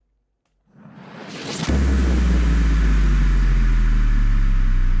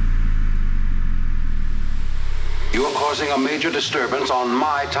causing a major disturbance on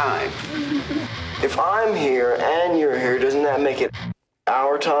my time. If I'm here and you're here, doesn't that make it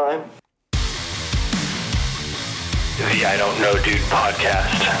our time? The I Don't Know Dude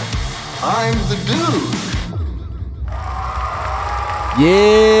podcast. I'm the dude.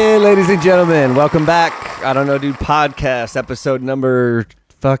 Yeah, ladies and gentlemen, welcome back. I Don't Know Dude podcast, episode number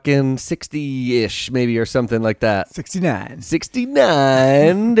fucking 60-ish, maybe, or something like that. 69.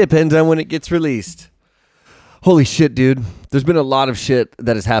 69, depends on when it gets released. Holy shit, dude. There's been a lot of shit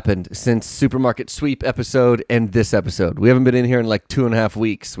that has happened since Supermarket Sweep episode and this episode. We haven't been in here in like 2.5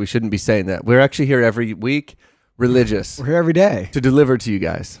 weeks. We shouldn't be saying that. We're actually here every week, religious, We're here every day. to deliver to you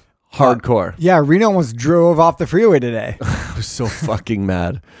guys. Hardcore. Yeah, Reno almost drove off the freeway today. I was so fucking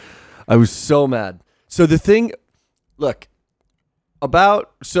mad. I was so mad. So the thing, look,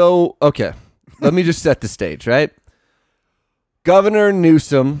 okay, let me just set the stage, right? Governor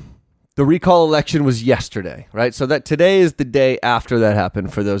Newsom, the recall election was yesterday, right? So that today is the day after that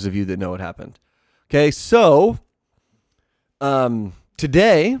happened, for those of you that know what happened. Okay, so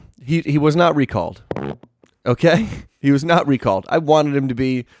today he was not recalled. Okay? He was not recalled. I wanted him to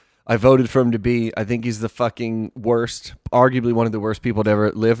be. I voted for him to be. I think he's the fucking worst, arguably one of the worst people to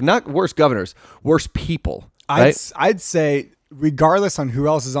ever live. Not worst governors, worst people. Right? I'd say, regardless on who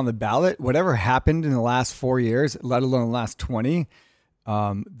else is on the ballot, whatever happened in the last 4 years, let alone the last 20,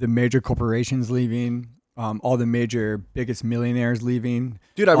 the major corporations leaving, all the major biggest millionaires leaving.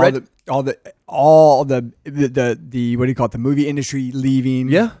 Dude, I read all the what do you call it? The movie industry leaving.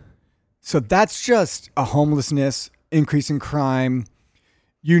 Yeah. So that's just a homelessness, increase in crime,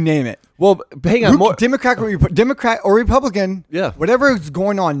 you name it. Well, hang on. Democrat or Republican, Yeah. whatever is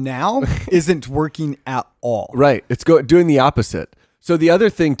going on now isn't working at all. Right. It's doing the opposite. So the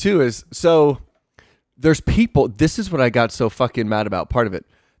other thing too is, so there's people, this is what I got so fucking mad about, part of it.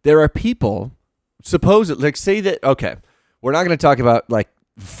 There are people, like say that, okay, we're not going to talk about like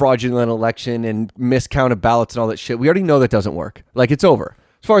fraudulent election and miscount of ballots and all that shit. We already know that doesn't work. Like it's over.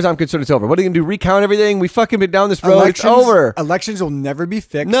 As far as I'm concerned, it's over. What are you going to do? Recount everything? We fucking been down this road. It's over. Elections will never be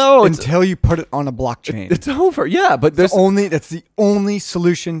fixed until you put it on a blockchain. It's over. Yeah, but that's the only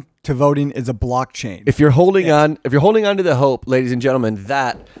solution to voting is a blockchain. If you're holding on to the hope, ladies and gentlemen,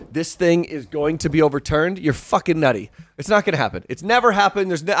 that this thing is going to be overturned, you're fucking nutty. It's not going to happen. It's never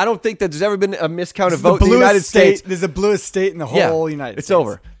happened. I don't think that there's ever been a miscount of vote in the United States. There's the bluest state in the whole United States. It's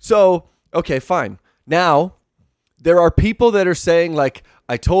over. So, okay, fine. Now, there are people that are saying like,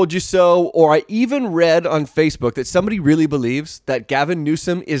 I told you so, or I even read on Facebook that somebody really believes that Gavin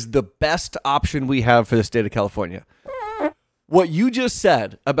Newsom is the best option we have for the state of California. What you just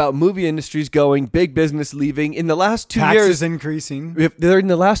said about movie industries going, big business leaving, in the last 2 years... Taxes increasing. In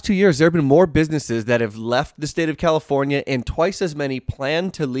the last 2 years, there have been more businesses that have left the state of California and twice as many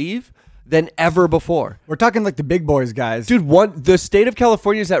plan to leave than ever before. We're talking like the big boys, guys. Dude, the state of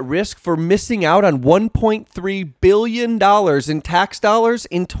California is at risk for missing out on $1.3 billion in tax dollars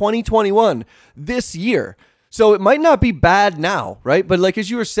in 2021 this year. So it might not be bad now, right? But like as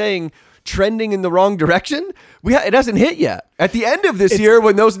you were saying, trending in the wrong direction, it hasn't hit yet. At the end of this year,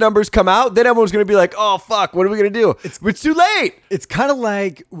 when those numbers come out, then everyone's going to be like, oh, fuck, what are we going to do? It's too late. It's kind of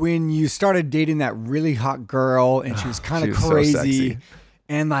like when you started dating that really hot girl and she was kind of crazy. So sexy.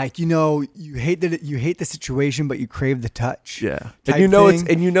 And like, you hate the situation, but you crave the touch. Yeah. And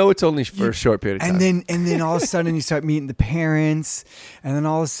it's only for a short period of time. And then all of a sudden you start meeting the parents, and then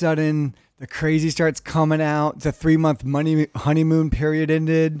all of a sudden the crazy starts coming out. The 3-month honeymoon period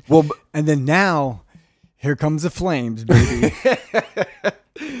ended. Well, and then now here comes the flames, baby.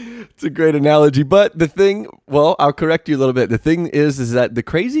 It's a great analogy. But the thing, I'll correct you a little bit. The thing is that the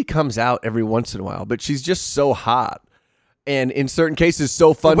crazy comes out every once in a while, but she's just so hot. And in certain cases,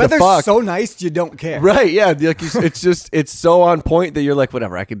 so fun to fuck. The weather's so nice, you don't care. Right, yeah. Like it's so on point that you're like,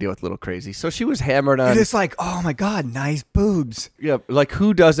 whatever, I can deal with a little crazy. So she was hammered on. It's like, oh my God, nice boobs. Yeah, like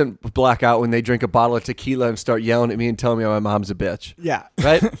who doesn't black out when they drink a bottle of tequila and start yelling at me and telling me my mom's a bitch? Yeah.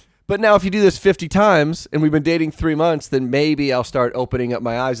 Right? But now if you do this 50 times and we've been dating 3 months, then maybe I'll start opening up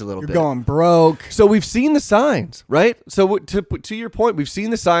my eyes a little bit. You're going broke. So we've seen the signs, right? So to your point, we've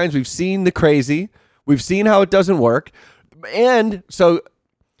seen the signs. We've seen the crazy. We've seen how it doesn't work. And so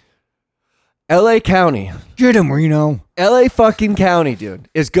LA County. Get him, Reno. LA fucking County, dude,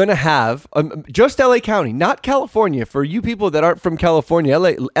 is going to have just LA County, not California. For you people that aren't from California,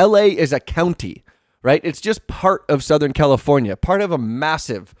 LA is a county, right? It's just part of Southern California, part of a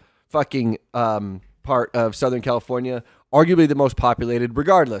massive fucking part of Southern California, arguably the most populated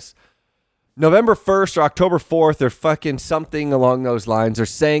regardless. November 1st or October 4th or fucking something along those lines are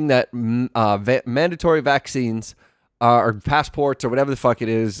saying that mandatory vaccines or passports or whatever the fuck it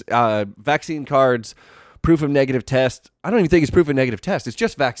is, vaccine cards, proof of negative test. I don't even think it's proof of negative test. It's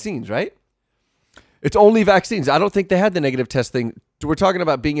just vaccines, right? It's only vaccines. I don't think they had the negative test thing. We're talking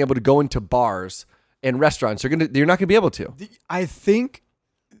about being able to go into bars and restaurants. You're not going to be able to. I think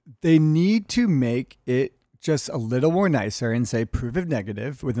they need to make it just a little more nicer and say proof of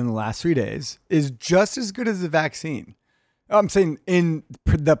negative within the last 3 days is just as good as the vaccine. I'm saying in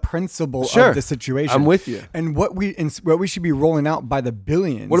the principle of the situation. I'm with you. And what we should be rolling out by the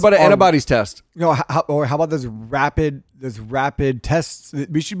billions. What about an antibodies test? How about those rapid tests?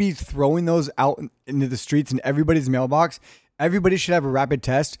 We should be throwing those out into the streets in everybody's mailbox. Everybody should have a rapid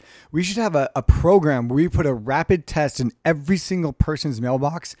test. We should have a program where we put a rapid test in every single person's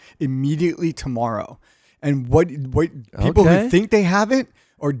mailbox immediately tomorrow. And what people who think they have it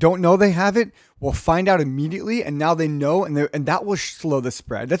or don't know they have it will find out immediately, and now they know, and that will slow the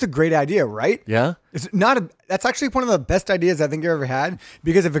spread. That's a great idea, right? Yeah. That's actually one of the best ideas I think you ever had,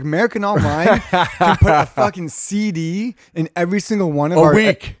 because if American Online can put a fucking CD in every single one of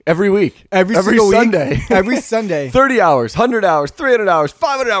every week, every Sunday, every Sunday, 30 hours, 100 hours, 300 hours,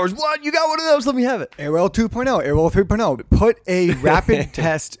 500 hours. What? You got one of those? Let me have it. Airwell 2.0, Airwell 3.0. Put a rapid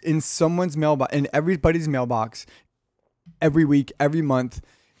test in someone's mailbox, in everybody's mailbox, every week, every month.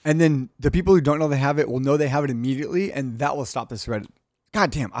 And then the people who don't know they have it will know they have it immediately, and that will stop the spread.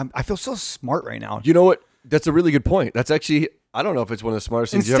 God damn, I feel so smart right now. You know what? That's a really good point. That's actually, I don't know if it's one of the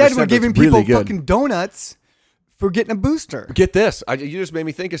smartest things Instead, you ever said. we're giving people fucking donuts for getting a booster. Get this. You just made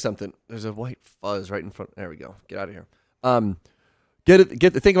me think of something. There's a white fuzz right in front. There we go. Get out of here.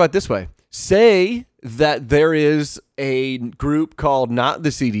 Think about it this way. Say that there is a group called Not the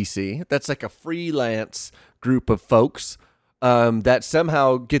CDC. That's like a freelance group of folks that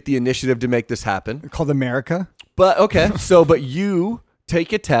somehow get the initiative to make this happen. Called America. But okay, but you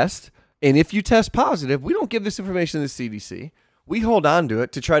take a test, and if you test positive, we don't give this information to the CDC. We hold on to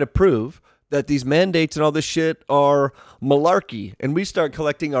it to try to prove that these mandates and all this shit are malarkey, and we start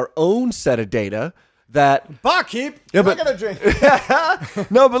collecting our own set of data that Barkeep, yeah, I'm gonna drink.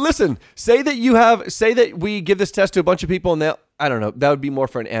 No, but listen, say that we give this test to a bunch of people, and I don't know, that would be more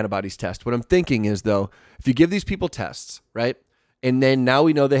for an antibodies test. What I'm thinking is, though, if you give these people tests, right, and then now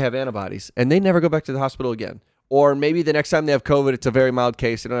we know they have antibodies, and they never go back to the hospital again, or maybe the next time they have COVID, it's a very mild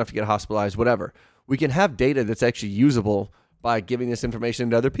case, they don't have to get hospitalized, whatever. We can have data that's actually usable by giving this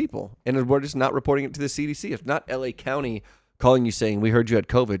information to other people, and we're just not reporting it to the CDC. If not LA County calling you saying, we heard you had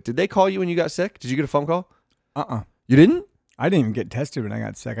COVID. Did they call you when you got sick? Did you get a phone call? You didn't? I didn't even get tested when I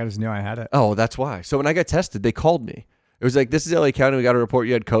got sick. I just knew I had it. Oh, that's why. So when I got tested, they called me. It was like, this is LA County. We got to report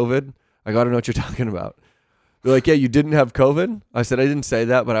you had COVID. I got to know what you're talking about. They're like, yeah, you didn't have COVID? I said, I didn't say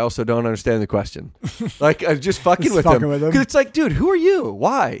that, but I also don't understand the question. Like, I'm just fucking with them. Because it's like, dude, who are you?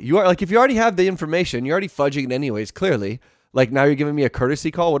 Why? You are like, if you already have the information, you're already fudging it anyways, clearly. Like, now you're giving me a courtesy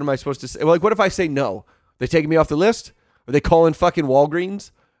call? What am I supposed to say? Like, what if I say no? They taking me off the list? Are they calling fucking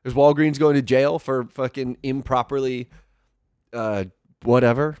Walgreens? Is Walgreens going to jail for fucking improperly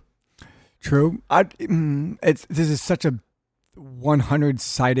whatever? True. This is such a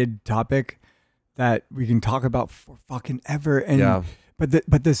 100-sided topic that we can talk about for fucking ever. And yeah.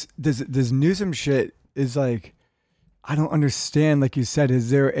 But this Newsom shit is like, I don't understand. Like you said,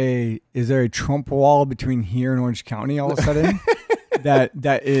 is there a Trump wall between here and Orange County all of a sudden?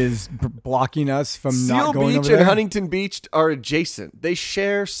 that is blocking us from Seal not going Beach over there? and Huntington Beach are adjacent. They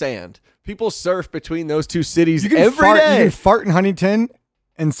share sand. People surf between those two cities every day. You can fart in Huntington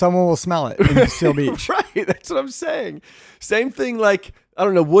and someone will smell it in Seal Beach. Right, that's what I'm saying. Same thing like, I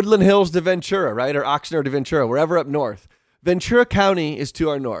don't know, Woodland Hills to Ventura, right? Or Oxnard to Ventura, wherever up north. Ventura County is to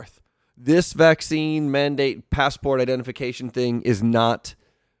our north. This vaccine mandate passport identification thing is not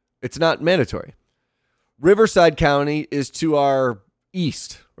mandatory. Riverside County is to our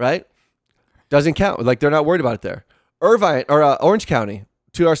east, right? Doesn't count. Like, they're not worried about it there. Irvine or Orange County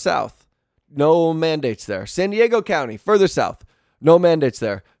to our south, no mandates there. San Diego County, further south, no mandates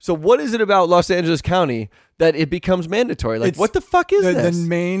there. So what is it about Los Angeles County that it becomes mandatory? Like, what the fuck is this? The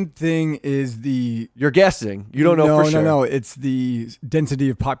main thing is you're guessing. You don't know for sure. No. It's the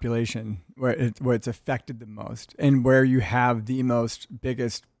density of population where it's affected the most, and where you have the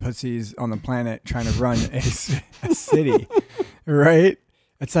biggest pussies on the planet trying to run a city, right?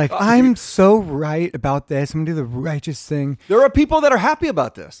 It's like, I'm so right about this. I'm going to do the righteous thing. There are people that are happy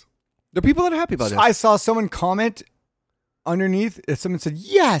about this. There are people that are happy about this. I saw someone comment underneath. Someone said,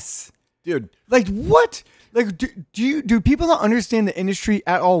 yes, Dude. Like what? Like do people not understand the industry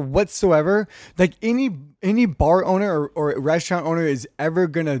at all whatsoever? Like any bar owner or restaurant owner is ever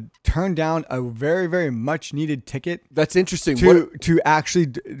gonna turn down a very, very much needed ticket. That's interesting. To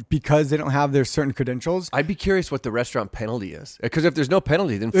actually because they don't have their certain credentials. I'd be curious what the restaurant penalty is. Because if there's no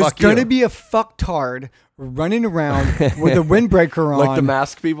penalty, then There's fuck you. There's gonna be a fucktard running around with a windbreaker on, like the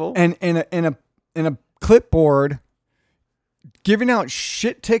mask people, and a clipboard, giving out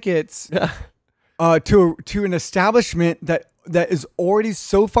shit tickets. To an establishment that is already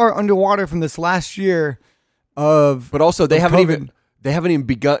so far underwater from this last year but also they haven't COVID. even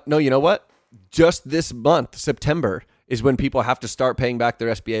begun. No, you know what? Just this month, September, is when people have to start paying back their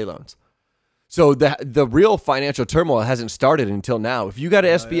SBA loans. So the real financial turmoil hasn't started until now. If you got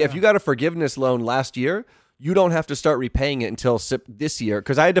if you got a forgiveness loan last year, you don't have to start repaying it until this year.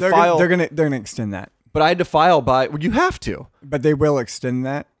 Because I had to file. They're gonna extend that. But I had to file by. Well, you have to. But they will extend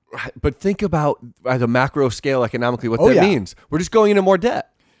that. But think about the macro scale economically what that means. We're just going into more debt.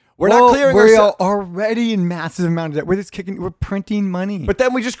 We're not clearing ourselves. We're already in massive amount of debt. We're printing money. But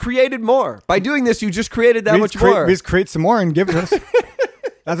then we just created more. By doing this, you just created that much more. We just create some more and give it to us.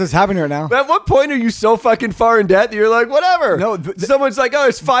 That's what's happening right now. But at what point are you so fucking far in debt that you're like, whatever? No, someone's like, oh,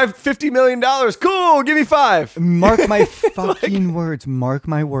 it's $50 million. Cool, give me $5. Mark my fucking words. Mark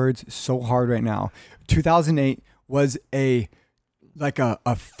my words so hard right now. 2008 was a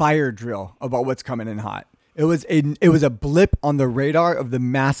fire drill about what's coming in hot. It was a blip on the radar of the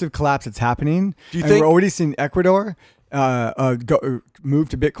massive collapse that's happening. Do you think we're already seeing Ecuador move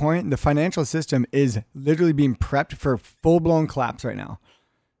to Bitcoin? The financial system is literally being prepped for a full-blown collapse right now.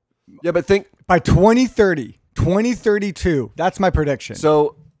 Yeah, but think by 2030, 2032, that's my prediction.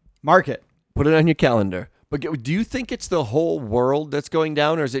 So mark it. Put it on your calendar. But do you think it's the whole world that's going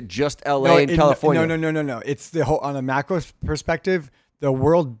down, or is it just LA and California? No. It's the whole, on a macro perspective, the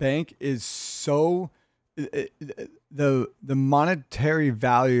World Bank is so the monetary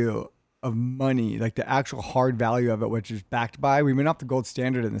value of money, like the actual hard value of it, which is backed by, we went off the gold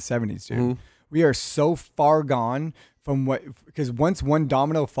standard in the 70s, dude. Mm-hmm. We are so far gone from because once one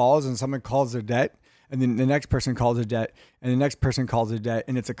domino falls and someone calls their debt, and then the next person calls a debt, and the next person calls a debt,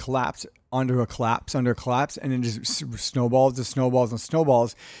 and it's a collapse under a collapse under a collapse, and then just snowballs and snowballs and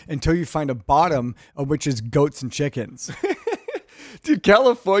snowballs until you find a bottom, of which is goats and chickens. Dude,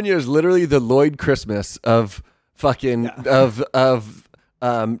 California is literally the Lloyd Christmas of fucking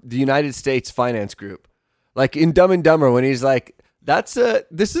the United States finance group. Like in Dumb and Dumber when he's like, this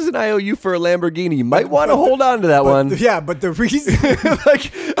is an IOU for a Lamborghini. You might want to hold on to that one. Yeah, but the reason,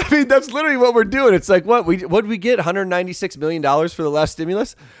 that's literally what we're doing. It's like, what did we get? $196 million for the last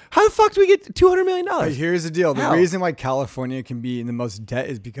stimulus? How the fuck do we get $200 million? But here's the deal. The reason why California can be in the most debt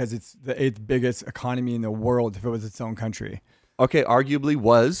is because it's the 8th biggest economy in the world if it was its own country. Okay, arguably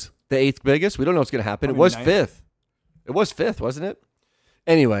was the 8th biggest. We don't know what's going to happen. It was 5th. It was 5th, wasn't it?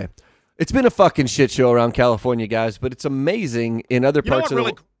 Anyway. It's been a fucking shit show around California, guys, but it's amazing in other parts of the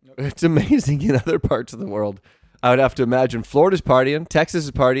world. It's amazing in other parts of the world. I would have to imagine Florida's partying, Texas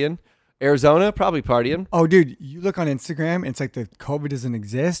is partying, Arizona probably partying. Oh, dude, you look on Instagram, and it's like the COVID doesn't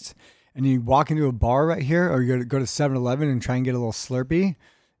exist, and you walk into a bar right here, or you go to 7-Eleven and try and get a little Slurpee.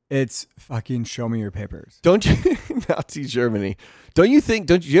 It's fucking show me your papers. Don't you, Nazi Germany? Don't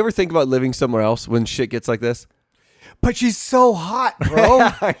you ever think about living somewhere else when shit gets like this? But she's so hot, bro.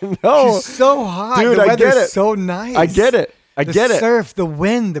 I know. She's so hot. Dude, the I get it. So nice. I get it. The surf, the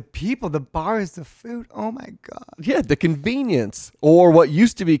wind, the people, the bars, the food. Oh my God. Yeah, the convenience, or what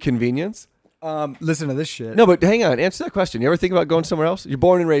used to be convenience. Listen to this shit. No, but hang on. Answer that question. You ever think about going somewhere else? You're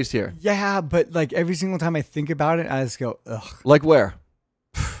born and raised here. Yeah, but like every single time I think about it, I just go, ugh. Like where?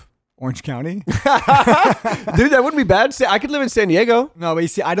 Orange County. Dude, that wouldn't be bad. I could live in San Diego. No, but you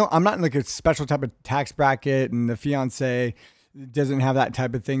see, I'm not in like a special type of tax bracket, and the fiance doesn't have that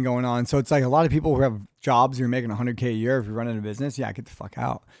type of thing going on. So it's like a lot of people who have jobs who are making $100K a year. If you're running a business, yeah, get the fuck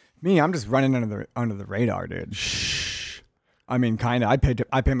out. Me, I'm just running under the radar, dude. Shh. I mean, kind of.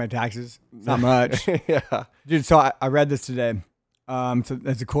 I pay my taxes. Not much. Yeah, dude. So I read this today. So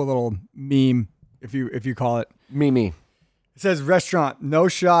it's a cool little meme, if you call it meme. It says restaurant, no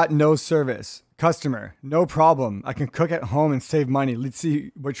shot, no service. Customer, no problem. I can cook at home and save money. Let's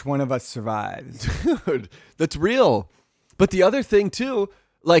see which one of us survives. Dude, that's real. But the other thing too,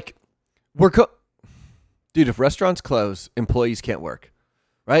 like dude, if restaurants close, employees can't work,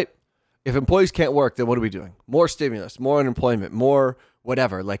 right? If employees can't work, then what are we doing? More stimulus, more unemployment, more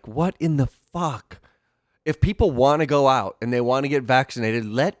whatever. Like what in the fuck? If people want to go out and they want to get vaccinated,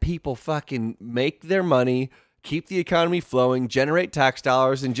 let people fucking make their money, keep the economy flowing, generate tax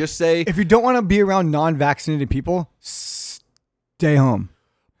dollars, and just say... If you don't want to be around non-vaccinated people, stay home.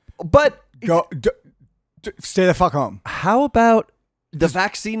 But stay the fuck home. how about the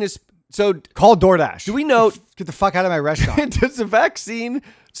vaccine is so? Call DoorDash. Do we know? Get the fuck out of my restaurant. Does the vaccine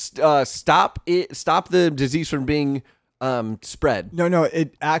stop the disease from being spread? No.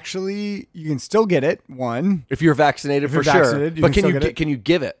 It actually, you can still get it. One, If you're vaccinated, If you're for sure. vaccinated, you But can can still you get it. can you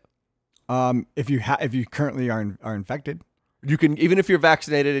give it? if you currently are infected. You can, even if you're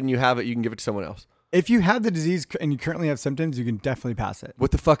vaccinated and you have it, you can give it to someone else. If you have the disease and you currently have symptoms, you can definitely pass it.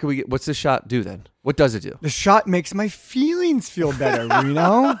 What the fuck what's the shot do then? What does it do? The shot makes my feelings feel better, you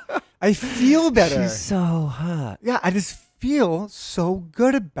know? I feel better. She's so hot. Yeah, I just feel so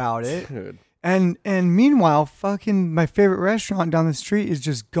good about it. Dude. And meanwhile, fucking my favorite restaurant down the street is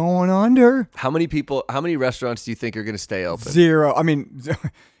just going under. How many restaurants do you think are going to stay open? Zero. I mean,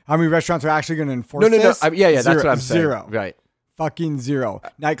 how many restaurants are actually going to enforce No. this? Yeah, that's Zero. what I'm saying. Zero. Right. Fucking zero.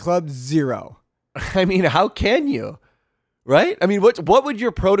 Nightclubs, zero. I mean, how can you? Right? I mean, what would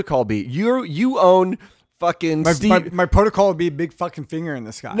your protocol be? You own fucking My protocol would be a big fucking finger in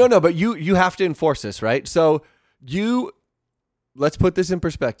the sky. No, but you have to enforce this, right? So let's put this in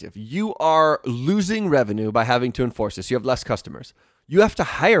perspective. You are losing revenue by having to enforce this. You have less customers. You have to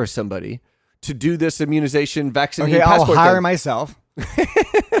hire somebody to do this immunization vaccine. Okay, I'll passport hire thing myself.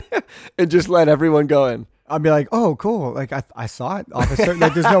 and just let everyone go in. I'll be like, oh, cool. Like, I saw it, officer.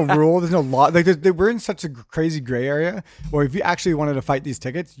 Like, there's no rule. There's no law. Like, we're in such a crazy gray area where if you actually wanted to fight these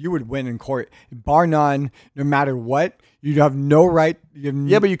tickets, you would win in court. Bar none, no matter what. You'd have no right.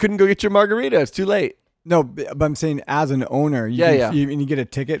 Yeah, but you couldn't go get your margarita. It's too late. No, but I'm saying as an owner, Yeah. You get a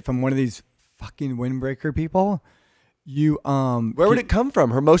ticket from one of these fucking windbreaker people. Where would it come from?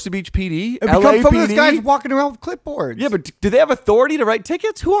 Hermosa Beach PD? It would come from those LAPD? guys walking around with clipboards. Yeah, but do they have authority to write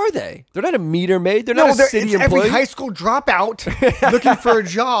tickets? Who are they? They're not a meter maid. They're no, not a city it's employee. every high school dropout looking for a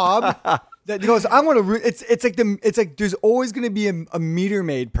job that goes, I want to. It's like there's always going to be a meter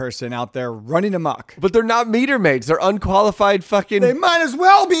maid person out there running amok. But they're not meter maids. They're unqualified fucking. They might as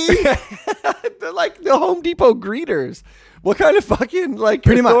well be. They're like the Home Depot greeters. What kind of fucking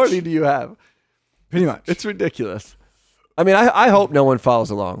Pretty much. authority do you have? Pretty much. It's ridiculous. I mean, I hope no one follows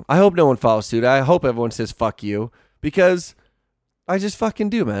along. I hope no one follows suit. I hope everyone says fuck you because I just fucking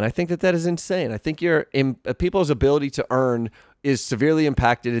do, man. I think that is insane. I think people's ability to earn is severely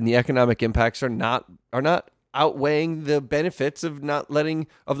impacted, and the economic impacts are not outweighing the benefits of letting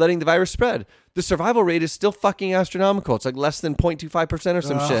the virus spread. The survival rate is still fucking astronomical. It's like less than 0.25% or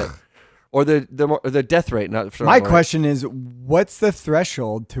some shit. Or the death rate, not survival My rate. question is, what's the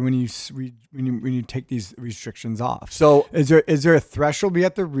threshold to when you take these restrictions off? So is there a threshold we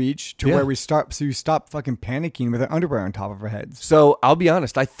have to reach to Yeah. where we start so you stop fucking panicking with our underwear on top of our heads? So I'll be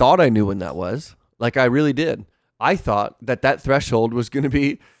honest. I thought I knew when that was. Like I really did. I thought that threshold was going to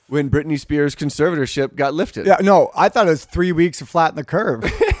be when Britney Spears' conservatorship got lifted. Yeah, no, I thought it was 3 weeks to flatten the curve.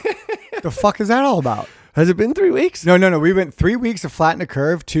 The fuck is that all about? Has it been 3 weeks? No. We went 3 weeks to flatten the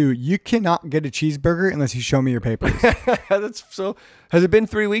curve to you cannot get a cheeseburger unless you show me your papers. That's so. Has it been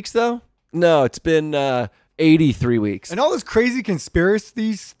 3 weeks though? No, it's been 83 weeks. And all those crazy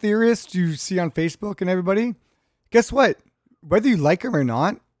conspiracy theorists you see on Facebook and everybody, guess what? Whether you like them or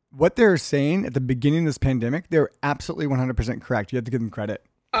not, what they're saying at the beginning of this pandemic, they're absolutely 100% correct. You have to give them credit.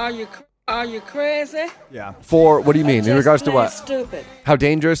 Are you crazy? Yeah. For what do you mean in regards to what? Stupid. How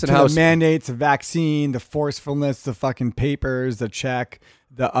dangerous and To how the mandates, the vaccine, the forcefulness, the fucking papers, the check,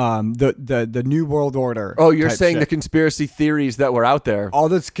 the new world order. Oh, you're type saying the shit. conspiracy theories that were out there. All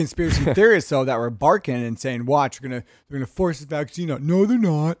those conspiracy theorists though that were barking and saying, "Watch, they're gonna force the vaccine out." No, they're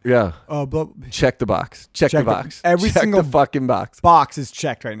not. Yeah. Blah, Check the box. Check the Check the- box. every Check single the fucking box. box is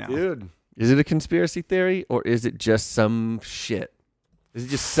checked right now. Dude, is it a conspiracy theory or is it just some shit? Is it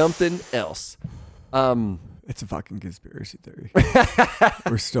just something else? It's a fucking conspiracy theory.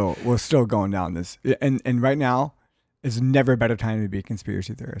 we're still going down this, and right now is never a better time to be a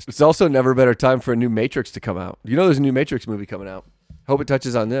conspiracy theorist. It's also never a better time for a new Matrix to come out. You know, there's a new Matrix movie coming out. Hope it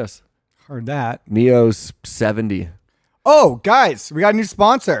touches on this. Heard that. Neo's 70. Oh, guys, we got a new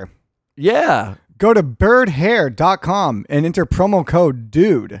sponsor. Yeah. Go to birdhair.com and enter promo code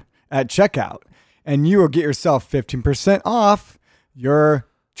DUDE at checkout, and you will get yourself 15% off your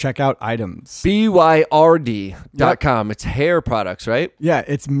checkout items. BYRD.com. It's hair products, right? Yeah,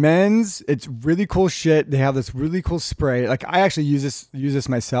 it's men's. It's really cool shit. They have this really cool spray. Like I actually use this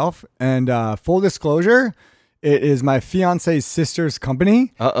myself. And full disclosure, it is my fiance's sister's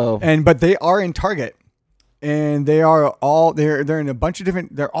company. But they are in Target, and they're in a bunch of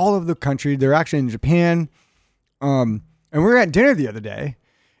different. They're all over the country. They're actually in Japan. And we were at dinner the other day,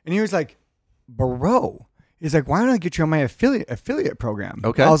 and he was like, "Bro." He's like, why don't I get you on my affiliate program?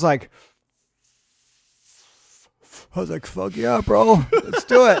 Okay. I was like, fuck yeah, bro. Let's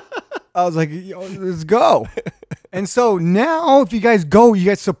do it. I was like, yo, let's go. And so now if you guys go, you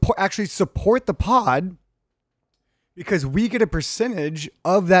guys support the pod because we get a percentage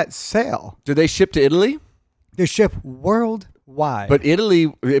of that sale. Do they ship to Italy? They ship worldwide. But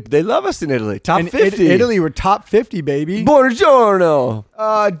Italy, they love us in Italy. Top 50. Italy, we're top 50, baby. Buongiorno.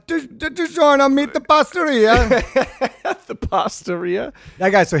 DiGiorno, meet the pastaria. The pastaria. Yeah,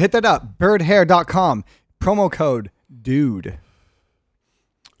 guys, so hit that up. Birdhair.com. Promo code DUDE.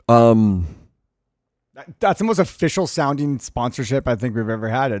 That's the most official sounding sponsorship I think we've ever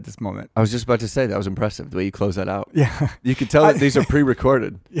had at this moment. I was just about to say that was impressive the way you close that out. Yeah. You can tell that these are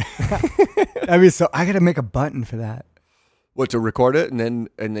pre-recorded. Yeah. I mean, so I got to make a button for that. What, to record it and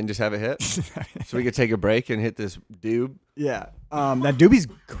then just have it hit? So we could take a break and hit this doob. Yeah. That doobie's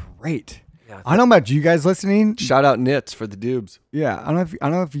great. Yeah, I don't know about you guys listening. Shout out Nits for the doobs. Yeah. I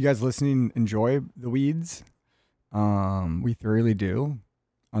don't know if you guys listening enjoy the weeds. We thoroughly do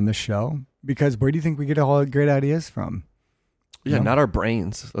on this show. Because where do you think we get all the great ideas from? Yeah, not our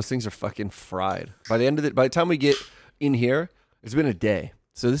brains. Those things are fucking fried. By the time we get in here, it's been a day.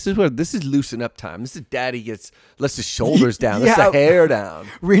 So this is loosen up time. This is daddy lets his shoulders down, lets the hair down.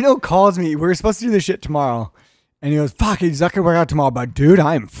 Reno calls me. We're supposed to do this shit tomorrow. And he goes, fuck, he's not going to work out tomorrow. But dude,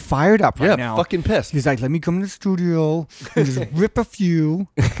 I am fired up right now. Yeah, fucking pissed. He's like, let me come to the studio and just rip a few.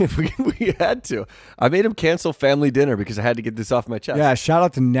 we had to. I made him cancel family dinner because I had to get this off my chest. Yeah, shout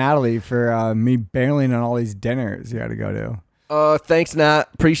out to Natalie for me bailing on all these dinners you had to go to. Thanks, Nat.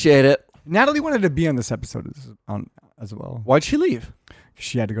 Appreciate it. Natalie wanted to be on this episode as well. Why'd she leave?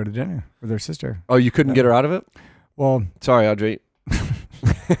 She had to go to dinner with her sister. Oh, you couldn't get her out of it? Well, sorry, Audrey.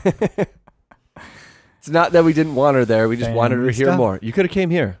 It's not that we didn't want her there. We just wanted her to hear more. You could have came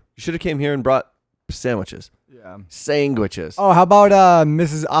here. You should have came here and brought sandwiches. Yeah. Sandwiches. Oh, how about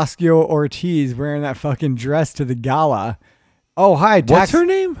Mrs. Oskio Ortiz wearing that fucking dress to the gala? Oh, hi. What's her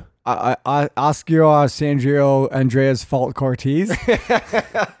name? Oskio Sandrio Andreas Fault Cortez.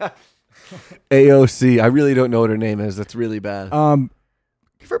 AOC. I really don't know what her name is. That's really bad.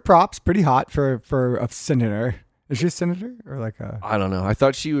 Give her props. Pretty hot for a senator. Is she a senator or like a... I don't know. I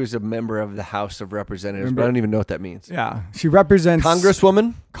thought she was a member of the House of Representatives, but I don't even know what that means. Yeah. She represents...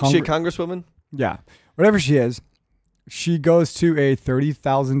 Congresswoman? Is she a congresswoman? Yeah. Whatever she is, she goes to a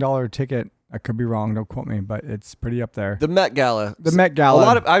 $30,000 ticket. I could be wrong. Don't quote me, but it's pretty up there. The Met Gala. The Met Gala. A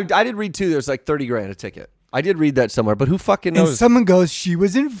lot of I did read too. There's like $30,000 a ticket. I did read that somewhere, but who fucking knows? And someone goes, she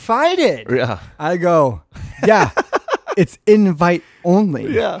was invited. Yeah. I go, yeah, it's invite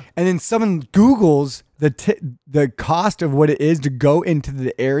only. Yeah. And then someone Googles the cost of what it is to go into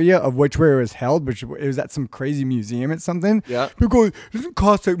the area of where it was held, which it was at some crazy museum at something. Yeah. People go, it doesn't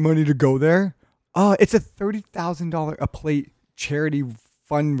cost like money to go there. It's a $30,000 a plate charity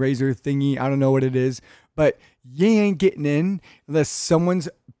fundraiser thingy. I don't know what it is, but you ain't getting in unless someone's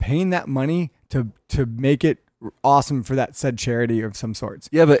paying that money to make it awesome for that said charity of some sorts.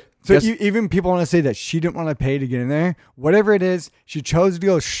 Yeah, but so even people want to say that she didn't want to pay to get in there. Whatever it is, she chose to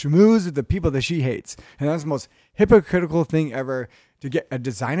go schmooze with the people that she hates, and that's the most hypocritical thing ever. To get a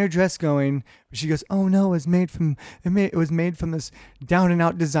designer dress going, she goes, "Oh no, it was made from this down and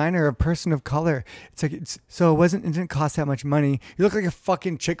out designer, a person of color." It's like it didn't cost that much money. You look like a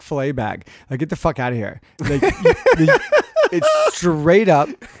fucking Chick-fil-A bag. Like, get the fuck out of here. Like, it straight up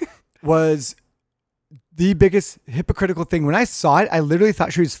was the biggest hypocritical thing. When I saw it, I literally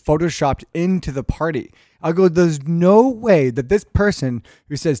thought she was photoshopped into the party. I go, there's no way that this person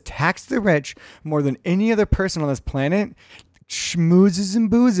who says tax the rich more than any other person on this planet schmoozes and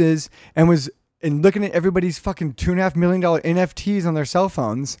boozes and looking at everybody's fucking $2.5 million NFTs on their cell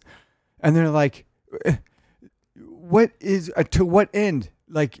phones. And they're like, what is, to what end?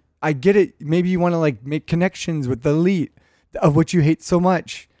 Like, I get it. Maybe you want to like make connections with the elite of what you hate so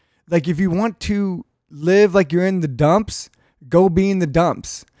much. Like, if you want to live like you're in the dumps, go be in the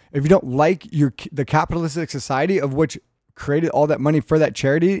dumps. If you don't like the capitalistic society of which created all that money for that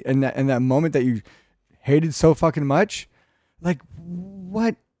charity and that moment that you hated so fucking much, like,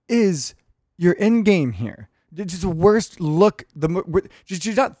 what is your end game here? It's just the worst look. Did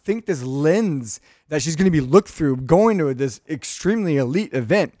you not think this lens that she's going to be looked through going to this extremely elite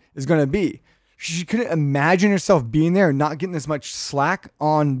event is going to be? She couldn't imagine herself being there and not getting this much slack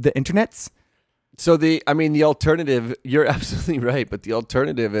on the internets. So the alternative, you're absolutely right, but the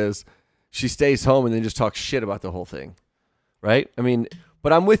alternative is she stays home and then just talks shit about the whole thing, right? I mean,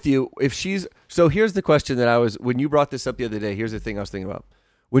 but I'm with you. So here's the question that when you brought this up the other day, here's the thing I was thinking about.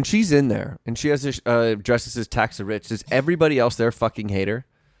 When she's in there and she has this dress that says tax the rich, does everybody else there fucking hate her?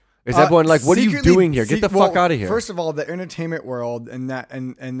 Is everyone like, what are you doing here? Get the fuck out of here. First of all, the entertainment world and that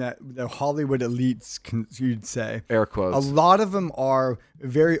the Hollywood elites, you'd say, air quotes, a lot of them are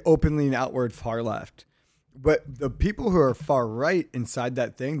very openly and outward far left. But the people who are far right inside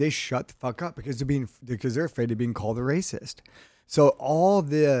that thing, they shut the fuck up because they're afraid of being called a racist. So all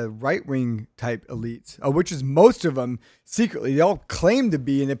the right wing type elites, which is most of them secretly, they all claim to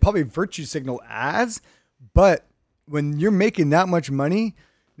be, and they probably virtue signal as, but when you're making that much money,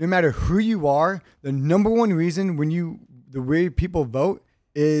 no matter who you are, the number one reason the way people vote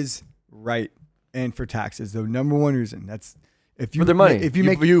is right and for taxes. The number one reason. That's if you for their money. If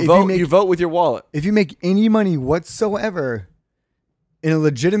you vote with your wallet. If you make any money whatsoever in a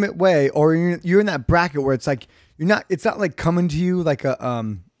legitimate way, or you're in that bracket where it's like it's not like coming to you like a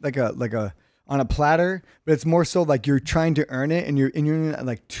on a platter, but it's more so like you're trying to earn it, and you're in that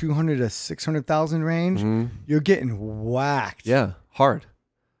like 200 to 600,000 range. Mm-hmm. You're getting whacked. Yeah, hard.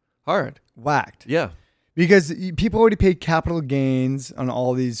 Whacked. Yeah. Because people already paid capital gains on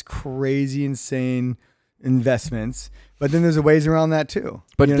all these crazy, insane investments. But then there's ways around that too.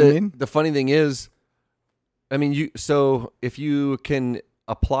 But you know what I mean? The funny thing is, I mean, so if you can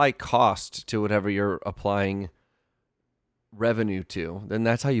apply cost to whatever you're applying revenue to, then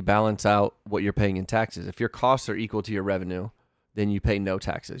that's how you balance out what you're paying in taxes. If your costs are equal to your revenue, then you pay no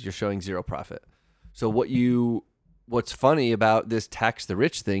taxes. You're showing zero profit. So what's funny about this tax the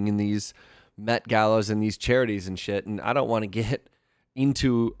rich thing and these Met galas and these charities and shit, and I don't want to get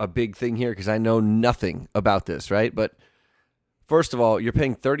into a big thing here because I know nothing about this, right? But first of all, you're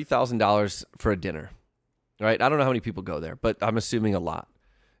paying $30,000 for a dinner, right? I don't know how many people go there, but I'm assuming a lot.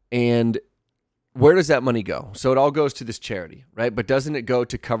 And where does that money go? So it all goes to this charity, right? But doesn't it go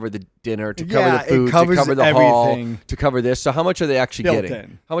to cover the dinner, to cover the food, to cover the everything. hall, to cover this? So how much are they actually Built getting?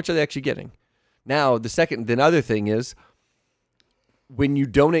 in. How much are they actually getting? Now, the other thing is, when you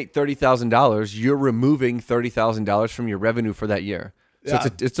donate $30,000, you're removing $30,000 from your revenue for that year. So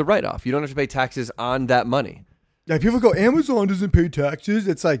it's a write-off. You don't have to pay taxes on that money. Yeah, people go, Amazon doesn't pay taxes.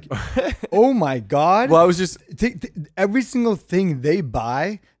 It's like, oh my God. Well, I was just... every single thing they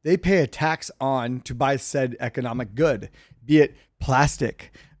buy, they pay a tax on to buy said economic good, be it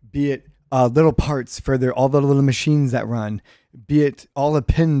plastic, be it little parts for all the little machines that run, be it all the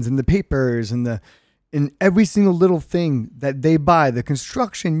pens and the papers and every single little thing that they buy, the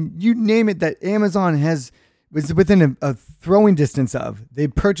construction, you name it, that Amazon was within a throwing distance of. They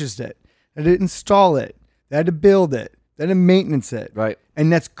purchased it. They had to install it. They had to build it. They had to maintenance it. Right. And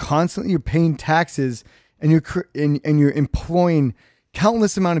that's constantly, you're paying taxes, and you're employing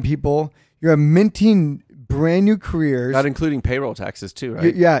countless amount of people. You're minting brand new careers. Not including payroll taxes too,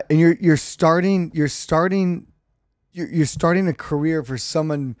 right? Yeah. And you're starting a career for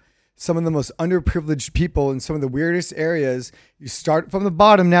some of the most underprivileged people in some of the weirdest areas. You start from the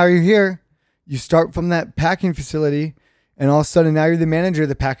bottom. Now you're here. You start from that packing facility, and all of a sudden now you're the manager of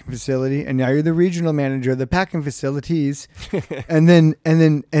the packing facility, and now you're the regional manager of the packing facilities, and then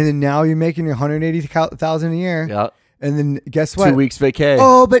now you're making your $180,000 a year. Yeah. And then guess what? 2 weeks vacay.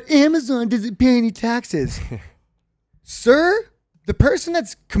 Oh, but Amazon doesn't pay any taxes, sir. The person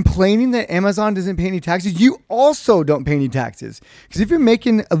that's complaining that Amazon doesn't pay any taxes, you also don't pay any taxes. Because if you're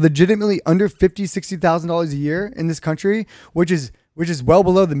making a legitimately under $50,000, $60,000 a year in this country, which is well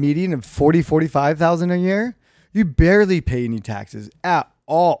below the median of $40,000, $45,000 a year, you barely pay any taxes at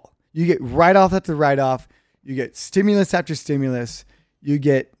all. You get write-off after write-off. You get stimulus after stimulus. You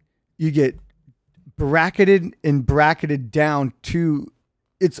get bracketed down to,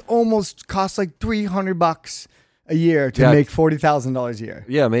 it's almost costs like $300 a year to make $40,000 a year.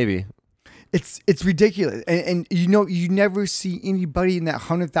 Yeah, maybe. It's ridiculous. And you never see anybody in that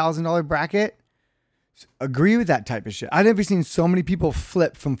 $100,000 bracket agree with that type of shit. I've never seen so many people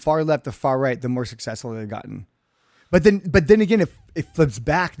flip from far left to far right the more successful they've gotten. But then again, if it flips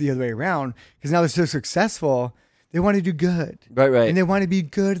back the other way around, because now they're so successful, they want to do good. Right. And they want to be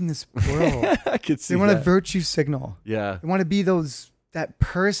good in this world. I could see They want that. a virtue signal. Yeah. They want to be that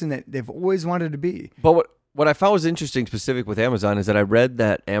person that they've always wanted to be. But what I found was interesting specific with Amazon is that I read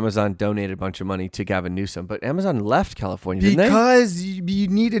that Amazon donated a bunch of money to Gavin Newsom, but Amazon left California, didn't they? Because you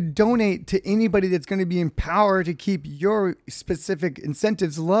need to donate to anybody that's going to be in power to keep your specific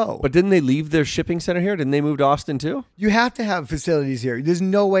incentives low. But didn't they leave their shipping center here? Didn't they move to Austin too? You have to have facilities here. There's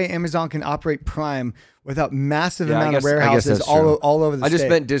no way Amazon can operate Prime without massive amount of warehouses all over the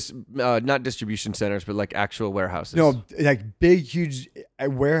state. I just meant not distribution centers, but like actual warehouses. No, like big, huge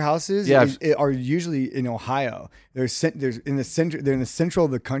warehouses are usually in Ohio. They're in the center. They're in the central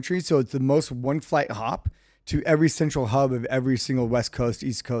of the country, so it's the most one-flight hop to every central hub of every single West Coast,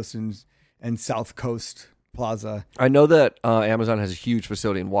 East Coast, and South Coast Plaza. I know that Amazon has a huge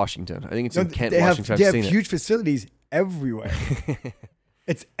facility in Washington. I think it's in Kent, Washington. They I've have seen huge facilities everywhere.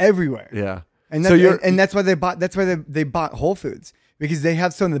 It's everywhere. Yeah. And that's why they bought. That's why they bought Whole Foods, because they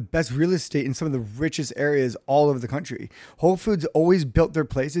have some of the best real estate in some of the richest areas all over the country. Whole Foods always built their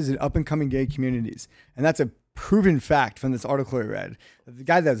places in up and coming gay communities, and that's a proven fact from this article I read. The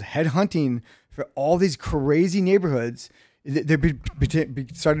guy that was headhunting for all these crazy neighborhoods,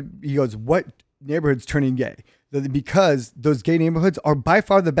 started. He goes, "What neighborhoods turning gay?" Because those gay neighborhoods are by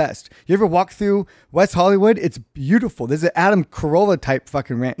far the best. You ever walk through West Hollywood? It's beautiful. There's an Adam Carolla type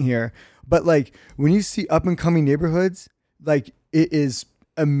fucking rant here. But like when you see up and coming neighborhoods, like it is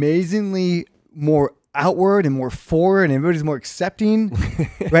amazingly more outward and more forward, and everybody's more accepting,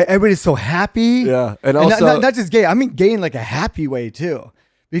 right? Everybody's so happy. Yeah. And also not just gay. I mean gay in like a happy way too,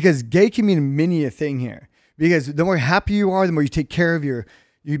 because gay can mean many a thing here. Because the more happy you are, the more you take care of your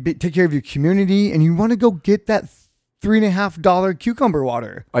community, and you want to go get that $3.50 cucumber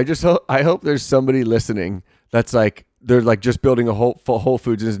water. I hope there's somebody listening that's like, they're like just building a Whole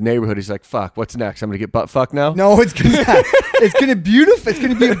Foods in his neighborhood. He's like, fuck, what's next? I'm going to get butt fucked now? No, it's going to be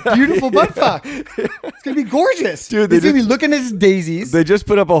a beautiful butt fuck. It's going to be gorgeous. Dude, he's going to be looking at his daisies. They just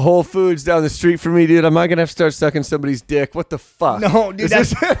put up a Whole Foods down the street for me, dude. Am I going to have to start sucking somebody's dick? What the fuck? No, dude,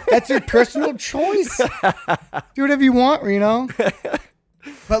 that's your personal choice. Do whatever you want, you know?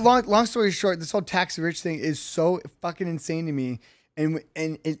 But long story short, this whole tax rich thing is so fucking insane to me. And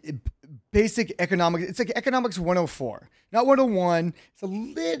basic economics, it's like economics 104, not 101.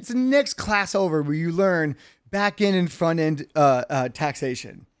 It's the next class over where you learn back end and front end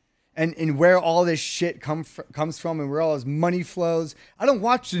taxation, and where all this shit comes from, and where all this money flows. I don't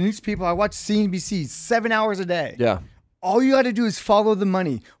watch the news, people. I watch CNBC 7 hours a day. Yeah. All you got to do is follow the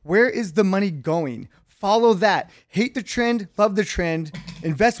money. Where is the money going? Follow that. Hate the trend, love the trend,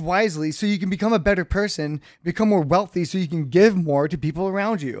 invest wisely so you can become a better person, become more wealthy so you can give more to people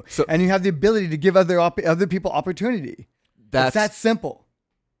around you. And you have the ability to give other people opportunity. It's that simple.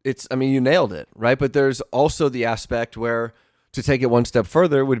 I mean, you nailed it, right? But there's also the aspect where, to take it one step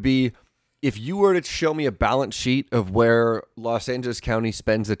further, would be if you were to show me a balance sheet of where Los Angeles County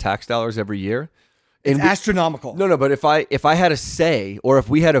spends the tax dollars every year. It's astronomical. No, but if I had a say, or if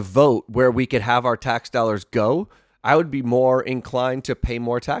we had a vote where we could have our tax dollars go, I would be more inclined to pay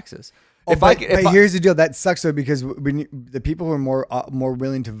more taxes. Here's the deal. That sucks though, because the people who are more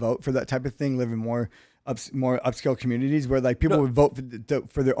willing to vote for that type of thing live in more upscale communities, where like people would vote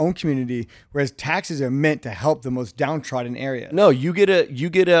for their own community, whereas taxes are meant to help the most downtrodden areas. No, you get a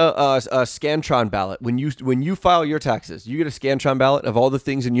Scantron ballot when you file your taxes. You get a Scantron ballot of all the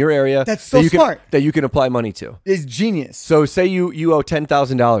things in your area. That's so smart. That you can apply money to. It's genius. So say you owe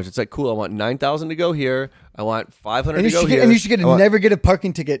 $10,000. It's like, cool. I want $9,000 to go here. I want $500 to go here. And you should never get a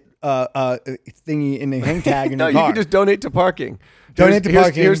parking ticket thingy in the hang tag in your car. No, you can just donate to parking. Donate to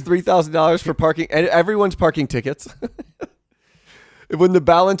parking. Here's $3,000 for parking, and everyone's parking tickets. When the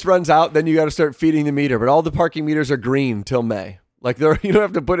balance runs out, then you got to start feeding the meter. But all the parking meters are green till May. Like you don't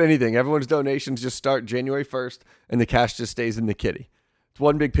have to put anything. Everyone's donations just start January 1st, and the cash just stays in the kitty. It's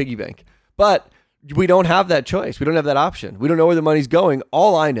one big piggy bank. But we don't have that choice. We don't have that option. We don't know where the money's going.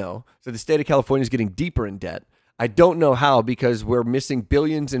 All I know is that the state of California is getting deeper in debt. I don't know how, because we're missing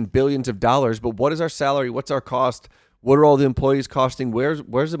billions and billions of dollars. But what is our salary? What's our cost? What are all the employees costing?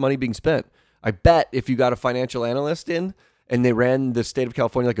 Where's the money being spent? I bet if you got a financial analyst in and they ran the state of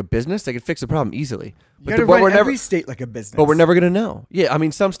California like a business, they could fix the problem easily. You gotta run every state like a business. But we're never going to know. Yeah, I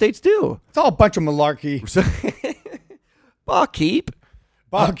mean, some states do. It's all a bunch of malarkey. Barkeep.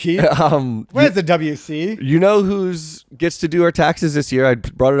 Where's the WC? You know who gets to do our taxes this year? I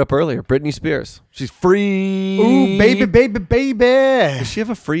brought it up earlier. Britney Spears. She's free. Ooh, baby, baby, baby. Does she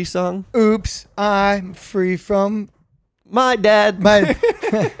have a free song? Oops, I'm free from my dad.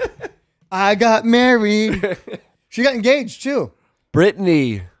 I got married. She got engaged too.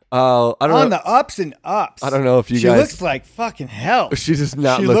 Britney. I don't know. On the ups and ups. I don't know if you guys. She looks like fucking hell. She does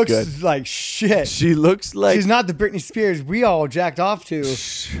not look good. She looks like shit. She looks like. She's not the Britney Spears we all jacked off to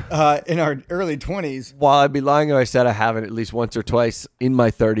in our early 20s. While I'd be lying if I said I haven't at least once or twice in my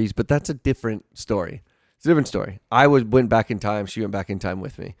 30s, but that's a different story. It's a different story. I went back in time. She went back in time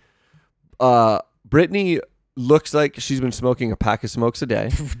with me. Britney looks like she's been smoking a pack of smokes a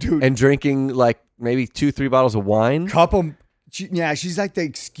day. Dude. And drinking like maybe 2-3 bottles of wine. She's like the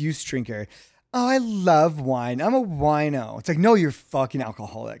excuse drinker. Oh, I love wine. I'm a wino. It's like, no, you're fucking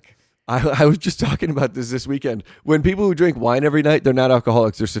alcoholic. I was just talking about this weekend. When people who drink wine every night, they're not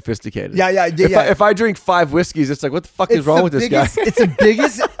alcoholics. They're sophisticated. Yeah. If I drink 5 whiskeys, it's like, what the fuck is wrong with this guy? It's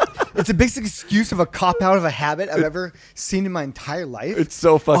the biggest excuse of a cop out of a habit I've ever seen in my entire life. It's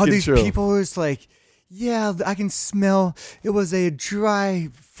so fucking true. All these people who's like, Yeah, I can smell. It was a dry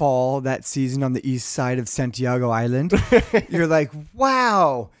fall that season on the east side of Santiago Island. You're like,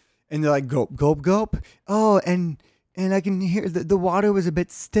 wow. And they're like, gulp, gulp, gulp. Oh, and I can hear the water was a bit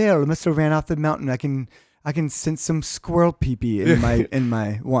stale. It must have ran off the mountain. I can sense some squirrel pee-pee in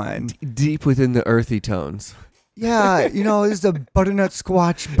my wine. Deep within the earthy tones. Yeah, this is a butternut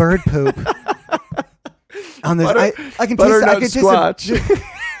squash bird poop. On this, I can taste squash.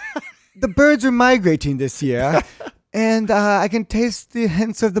 The birds are migrating this year, and I can taste the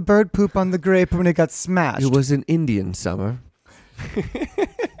hints of the bird poop on the grape when it got smashed. It was an Indian summer.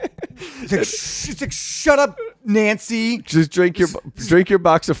 It's like, shut up, Nancy. Just drink your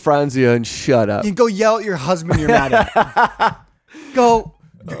box of Franzia and shut up. You can go yell at your husband you're mad at. Go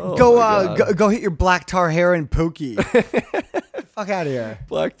hit your black tar heroin pokey. Fuck out of here.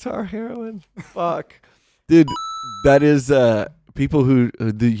 Black tar heroin. Fuck. Dude, that is people who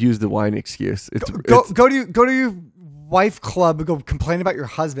use the wine excuse. Go to your wife club and go complain about your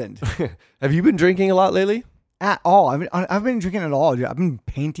husband. Have you been drinking a lot lately? At all. I've been drinking at all, dude. I've been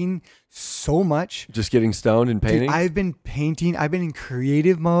painting so much. Just getting stoned and painting? Dude, I've been painting. I've been in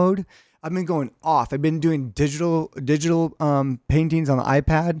creative mode. I've been going off. I've been doing digital paintings on the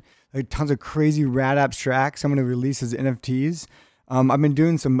iPad, like tons of crazy rad abstracts I'm going to release as NFTs. I've been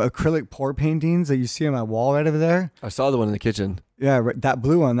doing some acrylic pour paintings that you see on my wall right over there. I saw the one in the kitchen. Yeah, that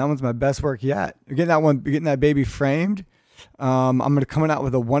blue one. That one's my best work yet. Getting that baby framed. I'm going to coming out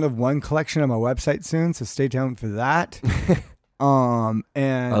with a one-of-one collection on my website soon, so stay tuned for that. And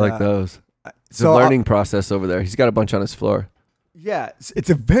I like those. It's a learning process over there. He's got a bunch on his floor. Yeah, it's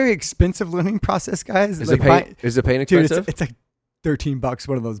a very expensive learning process, guys. Is the paint expensive? Dude, it's like $13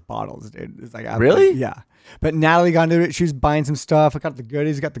 one of those bottles, dude. It's like really? Yeah. But Natalie got into it. She was buying some stuff. I got the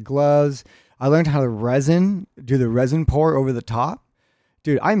goodies, got the gloves. I learned how to do the resin pour over the top.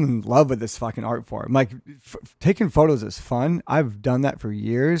 Dude, I'm in love with this fucking art form. Like, taking photos is fun. I've done that for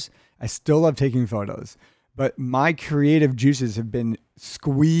years. I still love taking photos. But my creative juices have been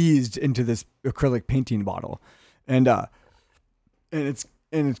squeezed into this acrylic painting bottle. And it's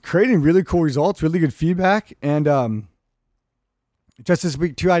creating really cool results, really good feedback. And just this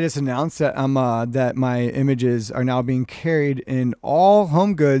week, too, I just announced that that my images are now being carried in all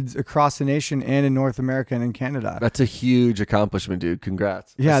home goods across the nation and in North America and in Canada. That's a huge accomplishment, dude.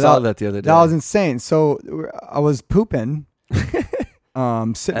 Congrats. Yeah, I saw that the other day. That was insane. So I was pooping, sitting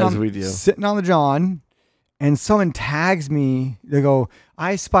on the John, and someone tags me. They go,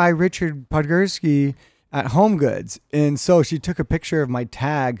 "I spy Richard Podgorski at Home Goods," and so she took a picture of my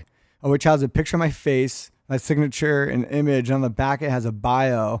tag, which has a picture of my face, my signature, and image. On the back, it has a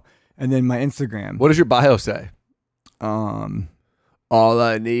bio, and then my Instagram. What does your bio say? All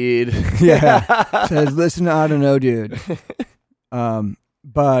I need. Yeah. Says, listen, I don't know, dude. And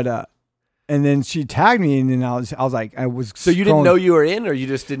then she tagged me, and then I was like, So you didn't know you were in, or you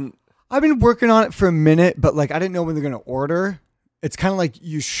just didn't? I've been working on it for a minute, but like I didn't know when they're gonna order. It's kind of like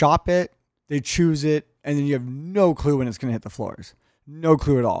you shop it, they choose it, and then you have no clue when it's gonna hit the floors. No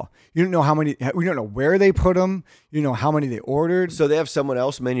clue at all. You don't know how many. We don't know where they put them. You know how many they ordered. So they have someone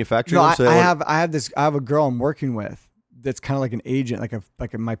else manufacturing. No, them? I have a girl I'm working with that's kind of like an agent,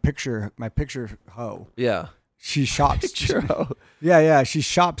 like my picture hoe. Yeah, she shops. Picture hoe. Yeah. She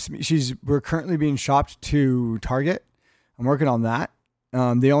shops. We're currently being shopped to Target. I'm working on that.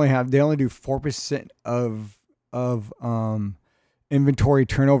 They only do 4% of inventory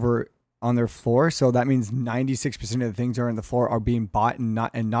turnover on their floor, so that means 96% of the things that are on the floor are being bought and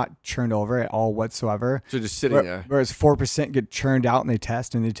not churned over at all whatsoever. So just sitting there. Whereas 4% get churned out and they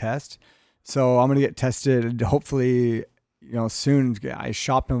test. So I'm gonna get tested hopefully, soon. I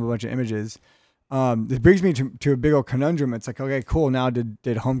shopped them a bunch of images. This brings me to a big old conundrum. It's like, okay, cool. Now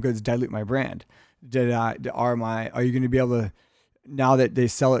did Home Goods dilute my brand? Are you going to be able to? Now that they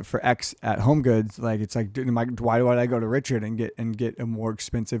sell it for X at Home Goods, like it's like, why would I go to Richard and get a more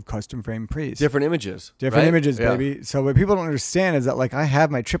expensive custom frame piece? Different images, baby. So what people don't understand is that like I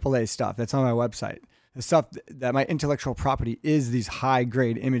have my AAA stuff that's on my website. The stuff that my intellectual property is these high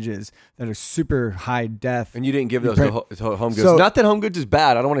grade images that are super high def. And you didn't give those to Home Goods. So, not that Home Goods is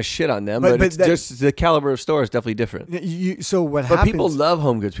bad. I don't want to shit on them, but it's just the caliber of store is definitely different. But people love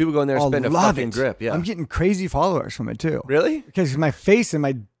Home Goods. People go in there and spend a fucking grip. Yeah, I'm getting crazy followers from it too. Really? Because my face and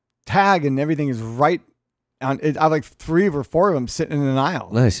my tag and everything is right on it. I have like 3 or 4 of them sitting in an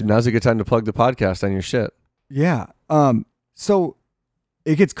aisle. Nice. Now's a good time to plug the podcast on your shit. Yeah. So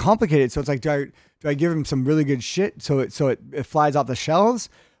it gets complicated. So it's like, do I give him some really good shit so it flies off the shelves,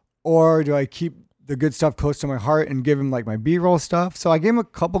 or do I keep the good stuff close to my heart and give him like my B-roll stuff? So I gave him a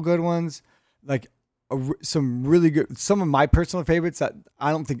couple good ones. Like some really good, some of my personal favorites that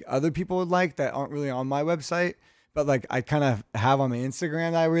I don't think other people would like that aren't really on my website, but like I kind of have on my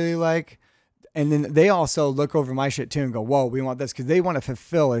Instagram that I really like. And then they also look over my shit too and go, whoa, we want this, because they want to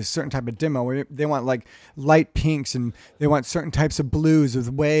fulfill a certain type of demo where they want like light pinks and they want certain types of blues with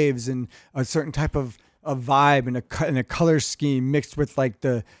waves and a certain type of a vibe and a color scheme mixed with like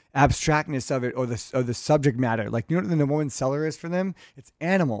the abstractness of it or the subject matter. Like, you know what the number one seller is for them? It's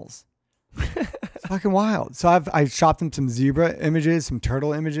animals. It's fucking wild. So I shopped them some zebra images, some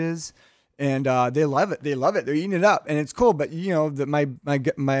turtle images, and they love it. They love it. They're eating it up, and it's cool. But you know that my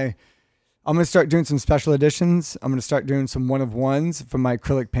I'm gonna start doing some special editions. I'm gonna start doing some 1-of-1s from my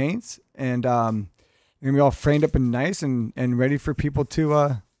acrylic paints, and they're gonna be all framed up and nice and ready for people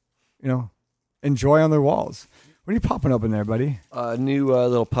to enjoy on their walls. What are you popping up in there, buddy? New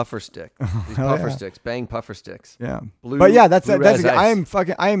little puffer stick. These puffer sticks, Bang puffer sticks. Yeah, Blue, but yeah, that's ice. I am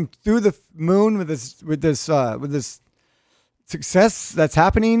through the moon with this success that's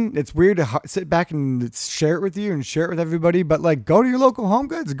happening. It's weird to sit back and share it with you and share it with everybody, but like, go to your local Home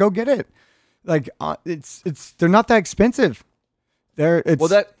Goods, go get it. Like, they're not that expensive.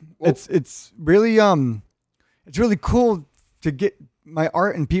 It's really cool to get my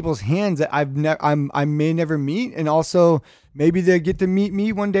art in people's hands that I may never meet, and also maybe they get to meet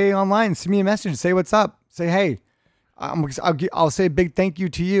me one day online. Send me a message, say what's up, say hey. I'll say a big thank you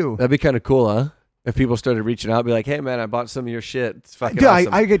to you. That'd be kind of cool, huh? If people started reaching out, be like, "Hey, man, I bought some of your shit. It's fucking Dude,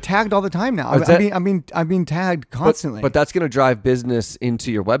 awesome." I get tagged all the time now. I'm being tagged constantly. But that's gonna drive business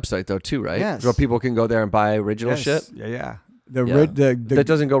into your website though, too, right? Yes. So people can go there and buy original shit. Yeah. That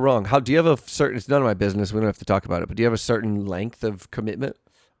doesn't go wrong. How do you have a certain? It's none of my business. We don't have to talk about it. But do you have a certain length of commitment?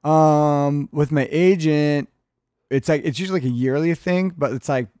 With my agent, it's usually like a yearly thing, but it's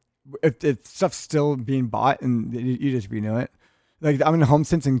like if stuff's still being bought and you just renew it. Like, I'm in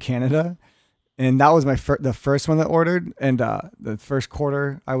HomeSense in Canada, and that was the first one that ordered, and the first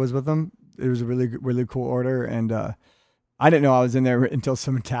quarter I was with them. It was a really cool order, and I didn't know I was in there until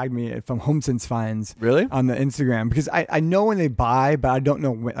someone tagged me from HomeSense Finds. Really? On the Instagram, because I know when they buy, but I don't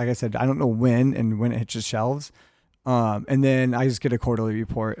know when. Like I said, I don't know when it hits the shelves. And then I just get a quarterly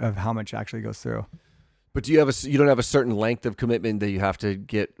report of how much actually goes through. But you don't have a certain length of commitment that you have to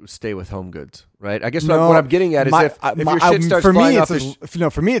stay with Home Goods, right? I guess what I'm getting at is if your shit starts flying off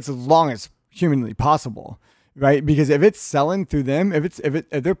for me, it's as long as humanly possible, right? Because if it's selling through them, if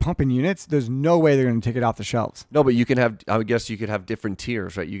they're pumping units, there's no way they're going to take it off the shelves. No, but I guess you could have different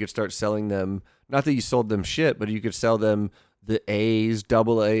tiers, right? You could start selling them. Not that you sold them shit, but you could sell them the A's,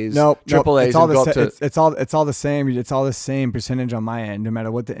 double A's, triple A's. It's all the same. It's all the same percentage on my end, no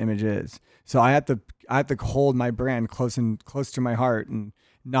matter what the image is. So I have to hold my brand close to my heart and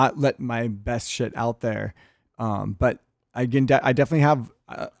not let my best shit out there. But again, I definitely have.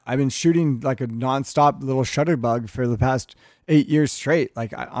 I've been shooting like a nonstop little Shutterbug for the past 8 years straight.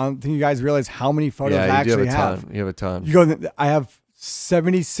 Like, I don't think you guys realize how many photos I actually have. You have a ton. I have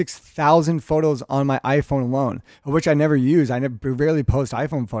 76,000 photos on my iPhone alone, of which I never use. I rarely post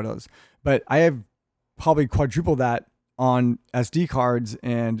iPhone photos, but I have probably quadruple that on SD cards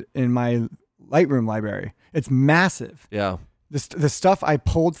and in my Lightroom library. It's massive. Yeah. The stuff I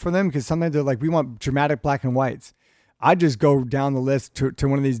pulled for them, because sometimes they're like, we want dramatic black and whites. I just go down the list to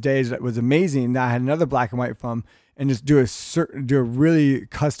one of these days that was amazing that I had another black and white from, and just do a really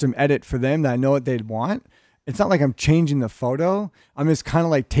custom edit for them that I know what they'd want. It's not like I'm changing the photo. I'm just kind of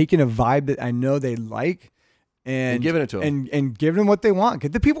like taking a vibe that I know they like and giving it to them and giving them what they want.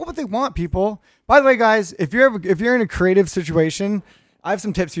 Get the people what they want, people. By the way, guys, if you're in a creative situation, I have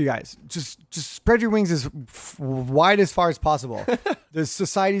some tips for you guys. Just spread your wings as wide as far as possible. There's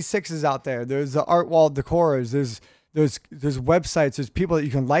Society 6s out there. There's the Art Wall Decors. There's websites. There's people that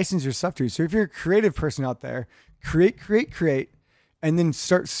you can license your stuff to. So if you're a creative person out there, create, and then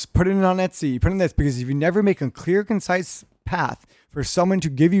start putting it on Etsy. Put in this, because if you never make a clear, concise path for someone to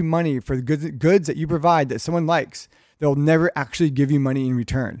give you money for the goods that you provide that someone likes, they'll never actually give you money in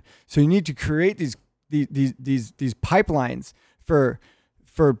return. So you need to create these pipelines for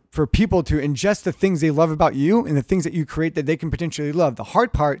people to ingest the things they love about you and the things that you create that they can potentially love. The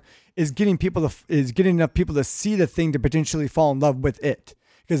hard part is getting enough people to see the thing to potentially fall in love with it.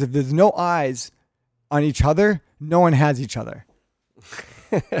 Because if there's no eyes on each other, no one has each other.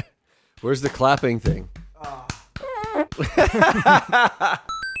 Where's the clapping thing?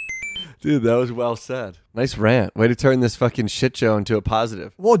 Dude, that was well said. Nice rant. Way to turn this fucking shit show into a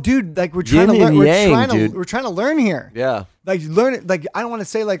positive. Well, dude, like we're trying to learn. We're trying to learn here. Yeah. Like learn it. Like I don't want to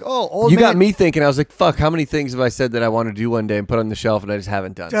say like, oh, old you man. got me thinking. I was like, fuck. How many things have I said that I want to do one day and put on the shelf and I just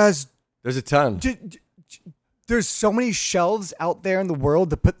haven't done? There's a ton. there's so many shelves out there in the world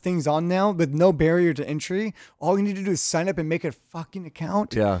to put things on now with no barrier to entry. All you need to do is sign up and make a fucking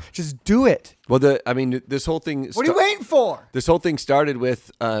account. Yeah. Just do it. Well, this whole thing. What are you waiting for? This whole thing started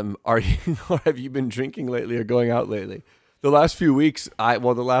with, or have you been drinking lately or going out lately? The last few weeks,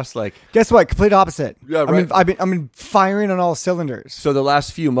 Guess what? Complete opposite. Yeah, right. I've been firing on all cylinders. So the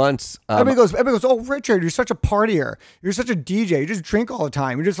last few months, Everybody goes, oh, Richard, you're such a partier. You're such a DJ. You just drink all the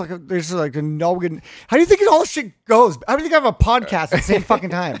time. You're just like a no good. How do you think all this shit goes? How do you think I have a podcast at the same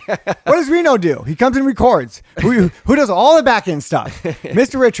fucking time? What does Reno do? He comes and records. Who does all the back end stuff?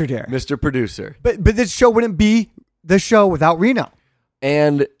 Mr. Richard here. Mr. Producer. But this show wouldn't be the show without Reno.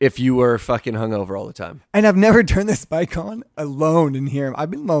 And if you were fucking hungover all the time. And I've never turned this mic on alone in here. I've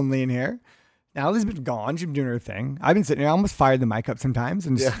been lonely in here. Natalie's been gone. She's been doing her thing. I've been sitting here. I almost fired the mic up sometimes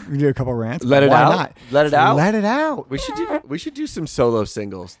and just do a couple rants. Let it Why out. not? Let it out. Let it out. We should do some solo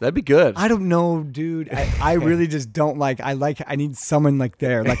singles. That'd be good. I don't know, dude. I really just don't I need someone like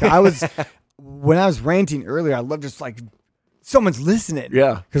there. Like when I was ranting earlier, I love just like someone's listening.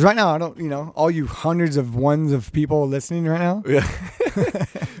 Yeah. Because right now, I don't, all you hundreds of ones of people listening right now. Yeah.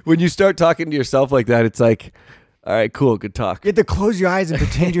 When you start talking to yourself like that, it's like, all right, cool, good talk. You have to close your eyes and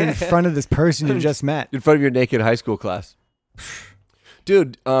pretend you're in front of this person you just met. In front of your naked high school class.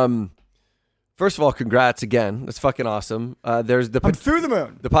 Dude, first of all, congrats again. That's fucking awesome. I'm through the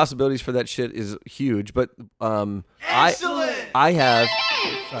moon. The possibilities for that shit is huge, but I have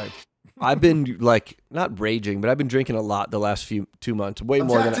I've been like not raging, but I've been drinking a lot the last 2 months, way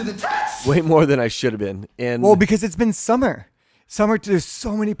more than I should have been. And well, because it's been summer. There's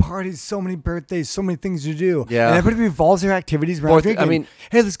so many parties, so many birthdays, so many things to do. Yeah, and everybody revolves their activities around drinking.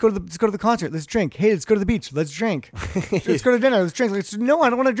 Hey, let's go to the concert. Let's drink. Hey, let's go to the beach. Let's drink. Let's go to dinner. Let's drink. No, I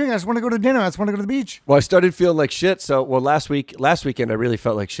don't want to drink. I just want to go to dinner. I just want to go to the beach. Well, I started feeling like shit. So, last weekend I really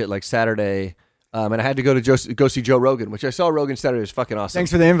felt like shit. Like Saturday. And I had to go see Joe Rogan, which I saw Rogan Saturday. It was fucking awesome.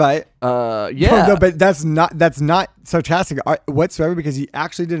 Thanks for the invite. Yeah. No, but that's not sarcastic whatsoever because he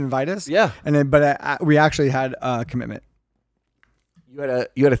actually did invite us. Yeah. And then, we actually had a commitment.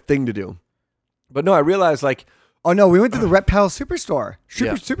 You had a thing to do, but no, I realized like, oh no, we went to the Reptile Superstore,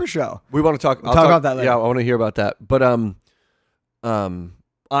 Super Show. We want to talk. We'll talk about that later. Yeah, I want to hear about that. But I'm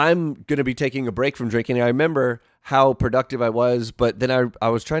gonna be taking a break from drinking. I remember how productive I was, but then I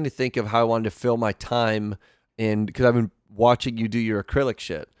was trying to think of how I wanted to fill my time, and because I've been watching you do your acrylic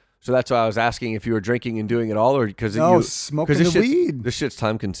shit. So that's why I was asking if you were drinking and doing it all, or because smoking the weed. This shit's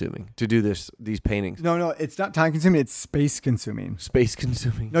time consuming to do these paintings. No, it's not time consuming. It's space consuming. Space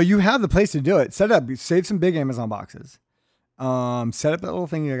consuming. No, you have the place to do it. Set up. Save some big Amazon boxes. Set up that little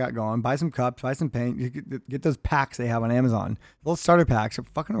thing you got going. Buy some cups. Buy some paint. You get those packs they have on Amazon. Little starter packs. Are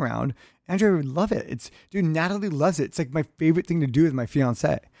fucking around. Andrew would love it. Natalie loves it. It's like my favorite thing to do with my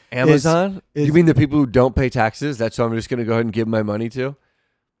fiance. Amazon? You mean the people who don't pay taxes? That's who I'm just gonna go ahead and give my money to?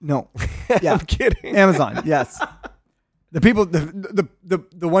 No. Yeah. I'm kidding. Amazon, yes. The people, the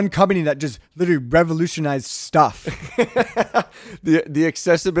one company that just literally revolutionized stuff. the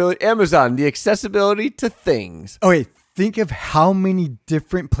accessibility, Amazon, the accessibility to things. Oh, wait. Think of how many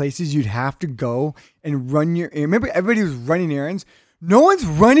different places you'd have to go and run your errands. Remember everybody was running errands? No one's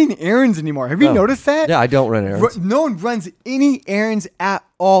running errands anymore. Have you noticed that? Yeah, I don't run errands. No one runs any errands at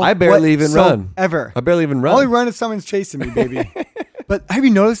all. I barely even run. Ever. I barely even run. All I run is someone's chasing me, baby. But have you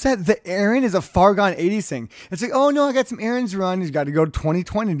noticed that? The errand is a far gone 80s thing. It's like, oh no, I got some errands to run. You got to go to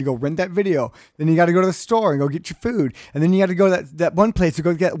 2020 to go rent that video. Then you got to go to the store and go get your food. And then you got to go to that one place to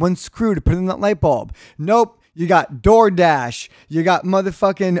go get one screw to put in that light bulb. Nope. You got DoorDash. You got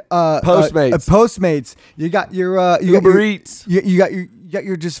motherfucking Postmates. Postmates. You got your Uber Eats. You got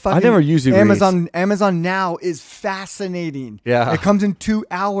your just fucking. I never use Uber Amazon. Eats. Amazon Now is fascinating. Yeah, it comes in 2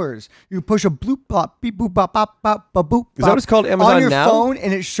 hours. You push a bloop bop beep boop bop bop bop bop boop. Is that what it's called? Amazon on your Now? phone,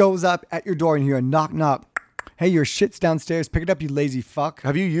 and it shows up at your door, and you hear a knock knock. Hey, your shit's downstairs. Pick it up, you lazy fuck.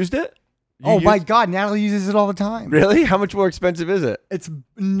 Have you used it? My God, Natalie uses it all the time. Really? How much more expensive is it? It's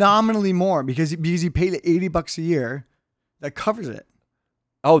nominally more because you pay the $80 a year. That covers it.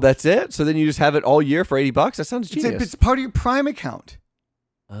 Oh, that's it? So then you just have it all year for $80? That sounds genius. It's part of your Prime account.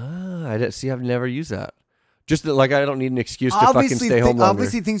 I didn't see. I've never used that. Just like I don't need an excuse to fucking stay home longer.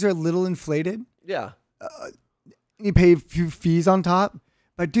 Obviously, things are a little inflated. Yeah. You pay a few fees on top.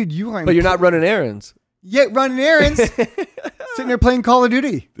 But dude, But you're not running errands. Yet running errands. Sitting there playing Call of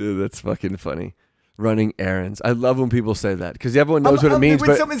Duty. Dude, that's fucking funny. Running errands. I love when people say that because everyone knows what it means.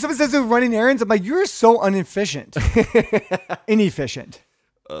 When someone says they're running errands, I'm like, you're so inefficient. Inefficient.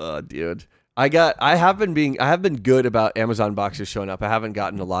 Dude. I have been good about Amazon boxes showing up. I haven't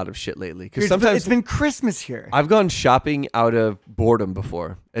gotten a lot of shit lately because sometimes it's been Christmas here. I've gone shopping out of boredom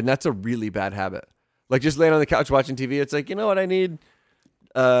before, and that's a really bad habit. Like just laying on the couch watching TV. It's like, you know what I need?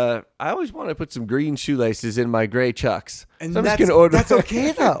 I always want to put some green shoelaces in my gray Chucks. And so I'm just gonna order. That's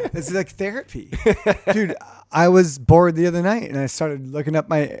okay though. It's like therapy, dude. I was bored the other night and I started looking up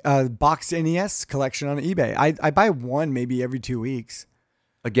my boxed NES collection on eBay. I buy one maybe every 2 weeks.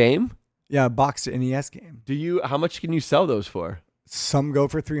 A game? Yeah, a boxed NES game. How much can you sell those for? Some go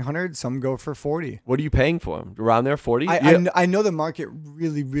for 300, some go for 40. What are you paying for them? Around there, 40? I know the market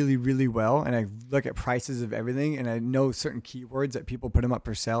really, really, really well, and I look at prices of everything, and I know certain keywords that people put them up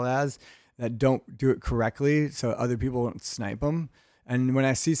for sale as that don't do it correctly, so other people won't snipe them. And when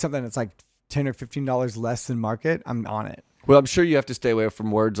I see something that's like $10 or $15 less than market, I'm on it. Well, I'm sure you have to stay away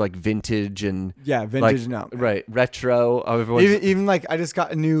from words like vintage and vintage. No, right, retro. Even like I just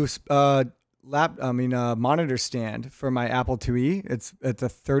got a new monitor stand for my Apple IIe. It's a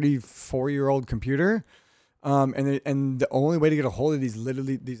 34-year-old computer, and the only way to get a hold of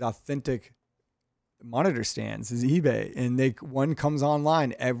these authentic monitor stands is eBay, and one comes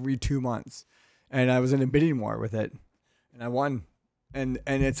online every 2 months, and I was in a bidding war with it, and I won. And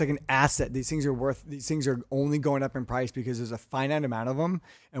it's like an asset. These things are only going up in price because there's a finite amount of them.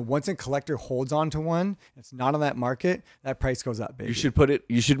 And once a collector holds on to one, it's not on that market, that price goes up, baby.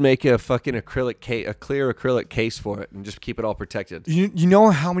 You should make a fucking a clear acrylic case for it and just keep it all protected. You know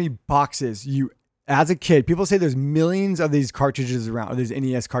how many boxes as a kid, people say there's millions of these cartridges around, or these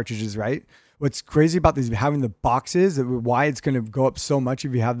NES cartridges, right? What's crazy about these having the boxes, why it's going to go up so much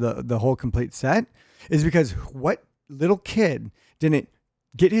if you have the whole complete set, is because what little kid didn't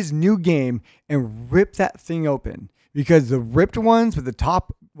get his new game and rip that thing open? Because the ripped ones with the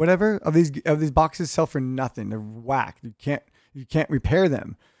top whatever of these boxes sell for nothing. They're whack. You can't repair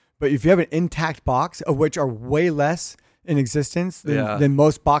them. But if you have an intact box, of which are way less in existence than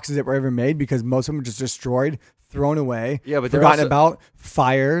most boxes that were ever made, because most of them are just destroyed, thrown away, but forgotten about,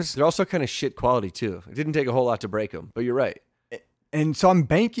 fires. They're also kind of shit quality too. It didn't take a whole lot to break them, but you're right. And so I'm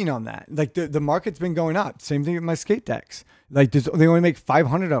banking on that. Like the market's been going up. Same thing with my skate decks. Like they only make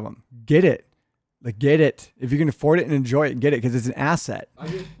 500 of them. Get it. Like get it. If you can afford it and enjoy it, get it, because it's an asset.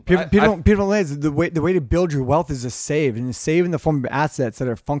 People don't realize the way to build your wealth is to save, and to save in the form of assets that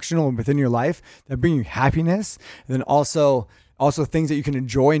are functional within your life, that bring you happiness, and then also things that you can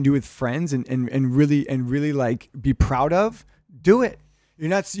enjoy and do with friends and really like be proud of. Do it. You're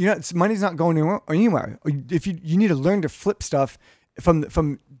not money's not going anywhere. If you need to learn to flip stuff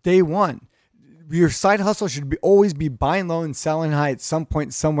from day one. Your side hustle should always be buying low and selling high at some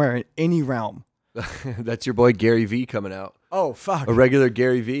point somewhere in any realm. That's your boy Gary V coming out. Oh, fuck. A regular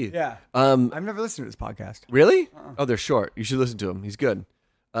Gary V. Yeah. I've never listened to this podcast. Really? Oh, they're short. You should listen to him. He's good.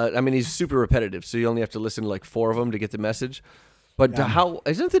 He's super repetitive, so you only have to listen to like 4 of them to get the message. But how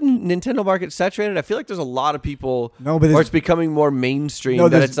isn't the Nintendo market saturated? I feel like there's a lot of people, or it's becoming more mainstream.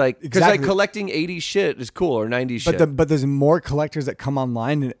 That it's like because like collecting 80s shit is cool, or 90s shit. But there's more collectors that come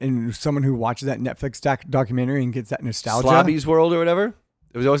online, and someone who watches that Netflix documentary and gets that nostalgia. Slobby's World or whatever.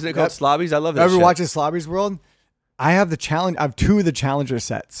 Wasn't it called Slobby's? I love that. Ever watches Slobby's World? I have 2 of the Challenger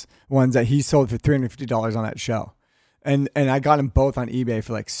sets, ones that he sold for $350 on that show. And I got them both on eBay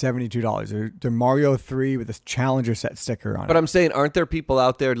for like $72. They're Mario 3 with this Challenger set sticker on it. But I'm saying, aren't there people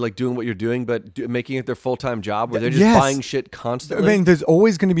out there like doing what you're doing, but making it their full-time job, where they're just buying shit constantly? I mean, there's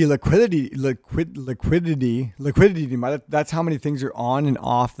always going to be liquidity. That's how many things are on and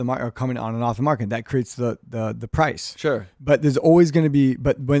off the market, or coming on and off the market. That creates the price. Sure. But there's always going to be.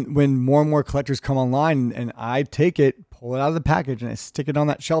 But when more and more collectors come online, and I take it, pull it out of the package, and I stick it on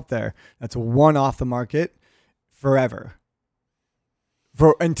that shelf there, that's one off the market. Forever.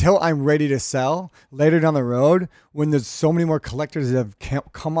 Until I'm ready to sell later down the road, when there's so many more collectors that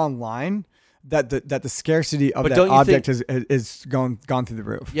have come online, that the scarcity of that object is gone through the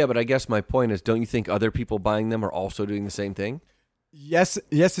roof. Yeah, but I guess my point is, don't you think other people buying them are also doing the same thing? Yes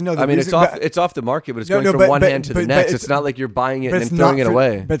and no. It's off the market, but it's going from one hand to the next. It's not like you're buying it and then throwing it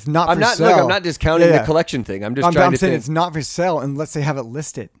away. But it's not for sale. I'm not discounting the collection thing. I'm saying it's not for sale unless they have it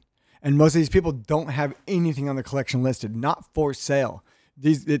listed. And most of these people don't have anything on the collection listed, not for sale.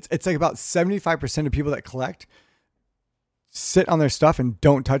 It's like about 75% of people that collect sit on their stuff and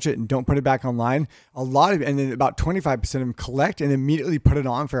don't touch it and don't put it back online. And then about 25% of them collect and immediately put it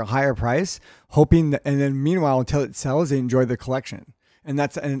on for a higher price, hoping that, and then meanwhile, until it sells, they enjoy the collection.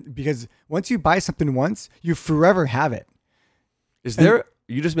 And because once you buy something once, you forever have it.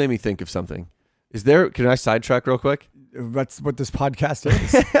 You just made me think of something. Can I sidetrack real quick? That's what this podcast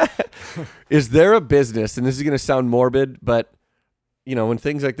is. Is there a business, and this is going to sound morbid, but when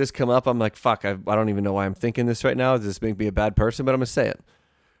things like this come up, I'm like, fuck, I don't even know why I'm thinking this right now. Does this make me a bad person? But I'm going to say it.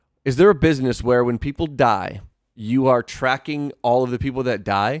 Is there a business where when people die, you are tracking all of the people that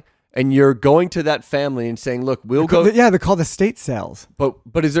die, and you're going to that family and saying, "Look, we'll go." They're called estate sales.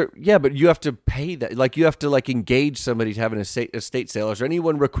 But is there? Yeah, but you have to pay that. Like you have to engage somebody to have an estate sale. Is there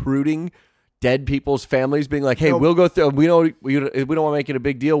anyone recruiting dead people's families, being like, "Hey, we'll go through. We don't want to make it a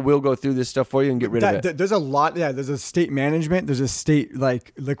big deal. We'll go through this stuff for you and get rid of it." There's a lot. Yeah, there's estate management. There's estate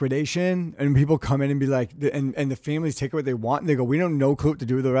liquidation, and people come in and be like, and the families take what they want. And they go, "We don't know clue what to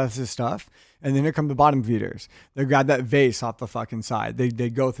do with the rest of this stuff." And then here come the bottom feeders. They grab that vase off the fucking side. They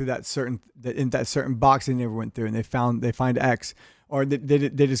go through that certain box they never went through, and they find X, or they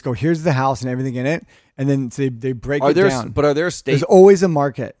just go, "Here's the house and everything in it," and then they break it down. But are there estates? There's always a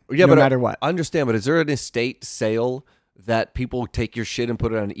market. No matter what. I understand, but is there an estate sale that people take your shit and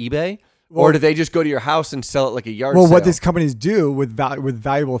put it on eBay? Or do they just go to your house and sell it like a yard sale? Well, what these companies do with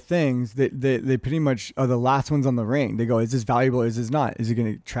valuable things, they pretty much are the last ones on the ring. They go, is this valuable or is this not? Is it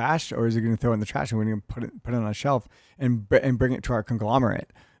going to trash or is it going to throw it in the trash and we're going to put it on a shelf and bring it to our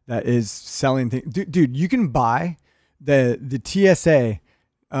conglomerate that is selling things? Dude, you can buy the TSA.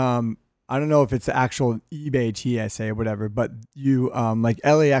 I don't know if it's the actual eBay TSA or whatever, but you like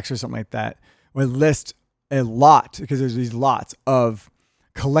LAX or something like that would list a lot, because there's these lots of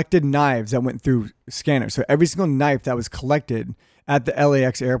collected knives that went through scanners. So every single knife that was collected at the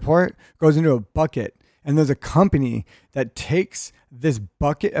LAX airport goes into a bucket. And there's a company that takes this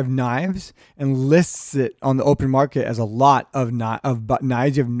bucket of knives and lists it on the open market as a lot of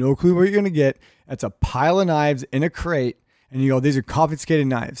knives. You have no clue where you're going to get. It's a pile of knives in a crate. And you go, these are confiscated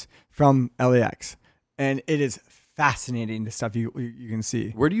knives from LAX. And it is fascinating, the stuff you can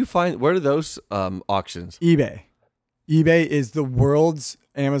see. Where are those auctions? eBay. eBay is the world's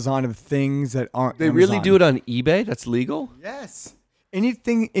Amazon of things that aren't They Amazon. really do it on eBay? That's legal? Yes.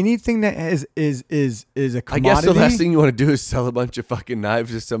 Anything that is a commodity. I guess the last thing you want to do is sell a bunch of fucking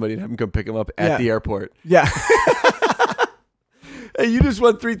knives to somebody and have them come pick them up at the airport. Yeah. Hey, you just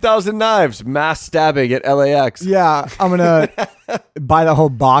won 3,000 knives. Mass stabbing at LAX. Yeah. I'm going to buy the whole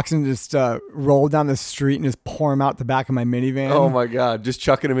box and just roll down the street and just pour them out the back of my minivan. Oh, my God. Just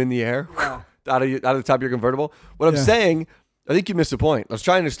chucking them in the air out of the top of your convertible. What I'm saying, I think you missed the point. I was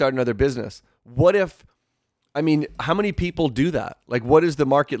trying to start another business. What if... I mean, how many people do that? Like, what is the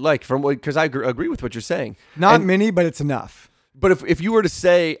market like? Because I agree with what you're saying. Not many, but it's enough. But if you were to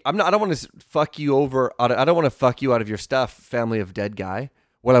say, I don't want to fuck you over. I don't want to fuck you out of your stuff, family of dead guy.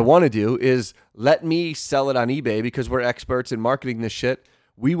 What I want to do is let me sell it on eBay because we're experts in marketing this shit.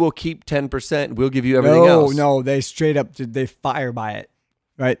 We will keep 10%. We'll give you everything else. No, they straight up they fire by it.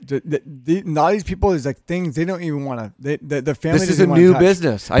 Right, all these people is like things they don't even want to. The family. This is a new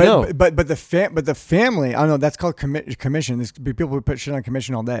business. I know, but the family. I don't know. That's called commission. There's people who put shit on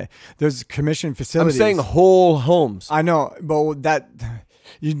commission all day. There's commission facilities. I'm saying whole homes. I know, but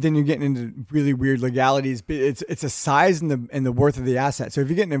then you're getting into really weird legalities. But it's a size and the worth of the asset. So if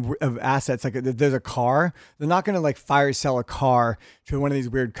you're getting of assets, like there's a car, they're not going to like fire sell a car to one of these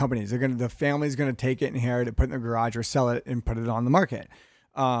weird companies. The family's going to take it, inherit it, put it in their garage, or sell it and put it on the market.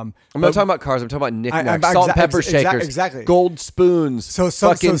 I'm not talking about cars. I'm talking about knickknacks, salt and pepper shakers, exactly. Gold spoons,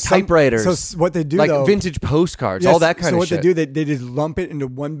 fucking typewriters. So what they do, like vintage postcards, all that kind of shit. So what they do, they just lump it into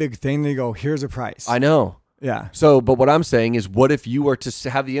one big thing. They go, here's a price. I know. Yeah. So, but what I'm saying is, what if you were to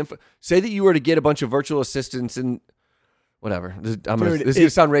have the info? Say that you were to get a bunch of virtual assistants and whatever. This is gonna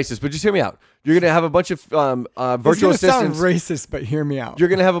sound racist, but just hear me out. You're gonna have a bunch of virtual assistants. Sound racist, but hear me out. You're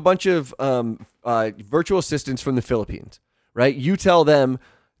gonna have a bunch of virtual assistants from the Philippines. Right? You tell them,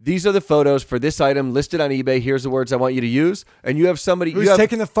 these are the photos for this item listed on eBay. Here's the words I want you to use. And you have somebody... Who's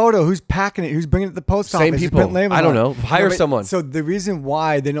taking the photo? Who's packing it? Who's bringing it to the post office? Same people. I don't know. Hire someone. So the reason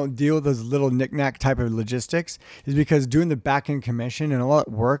why they don't deal with those little knick-knack type of logistics is because doing the back-end commission and all that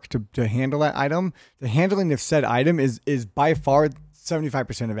work to handle that item, the handling of said item is by far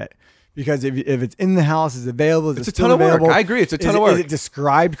 75% of it. Because if it's in the house, it's available. It's a ton of work. I agree. It's a ton of work. Is it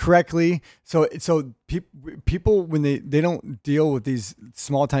described correctly? So people when they don't deal with these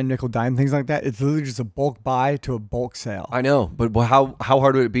small time nickel dime things like that, it's literally just a bulk buy to a bulk sale. I know, but how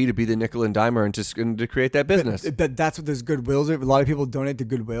hard would it be to be the nickel and dimer and to create that business? But that's what there's Goodwills. A lot of people donate to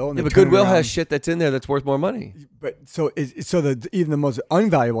Goodwill. And but Goodwill has shit that's in there that's worth more money. But even the most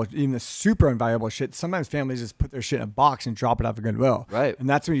unvaluable, even the super unvaluable shit, sometimes families just put their shit in a box and drop it off of Goodwill. Right. And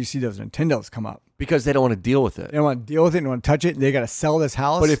that's when you see those Nintendos come up. Because they don't want to deal with it. They don't want to deal with it. They don't want to touch it. They got to sell this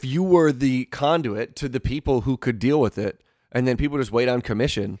house. But if you were the conduit to the people who could deal with it, and then people just wait on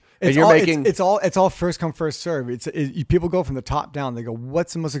commission. And It's you're all, making it's all first come first serve. People go from the top down. They go,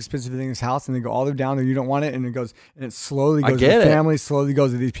 what's the most expensive thing in this house? And they go all the way down there. You don't want it, and it slowly goes to the family, slowly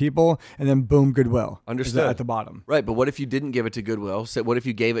goes to these people, and then boom, Goodwill. Understood. At the bottom. Right, but what if you didn't give it to Goodwill? So what if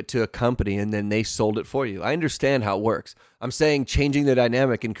you gave it to a company and then they sold it for you? I understand how it works. I'm saying changing the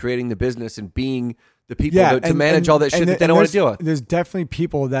dynamic and creating the business and being the people to manage all that shit that they don't want to deal with. There's definitely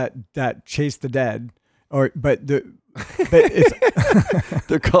people that chase the dead, but it's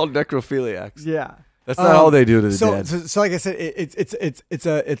They're called necrophiliacs. yeah. That's not all they do to the dead. So like I said,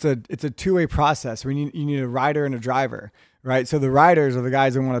 it's a two-way process. You need a rider and a driver, right? So the riders are the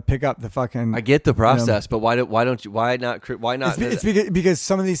guys that want to pick up the fucking. I get the process, but why not? It's because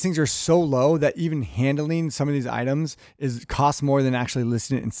some of these things are so low that even handling some of these items costs more than actually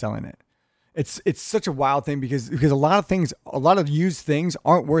listing it and selling it. It's such a wild thing because a lot of used things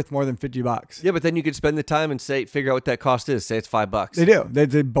aren't worth more than $50. Yeah, but then you could spend the time and figure out what that cost is. Say it's $5. They do.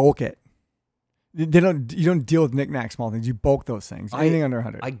 They bulk it. You don't deal with knickknack small things. You bulk those things. Anything under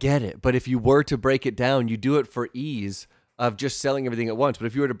 100. I get it, but if you were to break it down, you do it for ease of just selling everything at once. But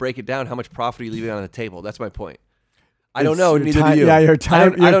if you were to break it down, how much profit are you leaving on the table? That's my point. I don't know. Neither do you. Yeah, your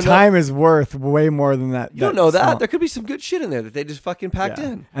time is worth way more than that. You don't know that. There could be some good shit in there that they just fucking packed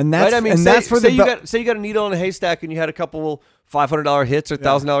in. And that's right? I mean, that's where say you got a needle in a haystack and you had a couple $500 hits or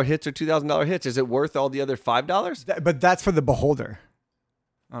 $1,000 hits or $2,000 hits. Is it worth all the other $5? But that's for the beholder.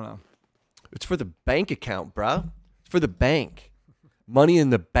 I don't know. It's for the bank account, bro. It's for the bank. Money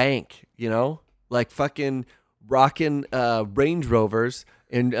in the bank, like fucking rocking Range Rovers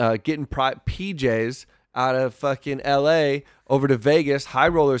and getting PJs out of fucking LA over to Vegas, high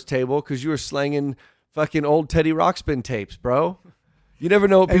rollers table, because you were slanging fucking old Teddy Ruxpin tapes, bro. You never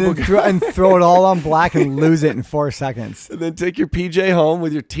know what people and throw it all on black and lose it in 4 seconds. And then take your PJ home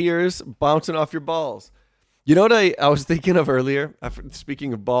with your tears bouncing off your balls. You know what I was thinking of earlier?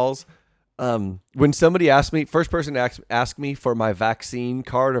 Speaking of balls. When somebody asked me, first person to ask me for my vaccine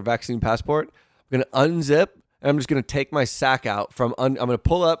card or vaccine passport, I'm going to unzip and I'm just going to take my sack out I'm going to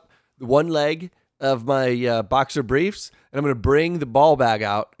pull up one leg of my boxer briefs and I'm going to bring the ball bag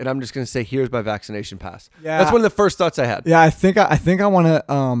out and I'm just going to say, here's my vaccination pass. Yeah. That's one of the first thoughts I had. Yeah. I think I want to,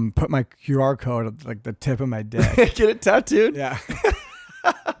 put my QR code at like the tip of my dick. Get it tattooed. Yeah.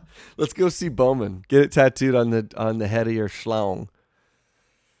 Let's go see Bowman. Get it tattooed on the head of your schlong.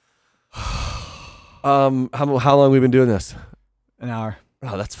 How long we been doing this? An hour.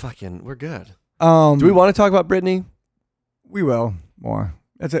 Oh, that's fucking. We're good. Do we want to talk about Brittany? We will more.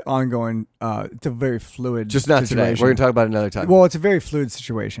 That's an ongoing. It's a very fluid. Just not situation. Today. We're gonna talk about it another time. Well, it's a very fluid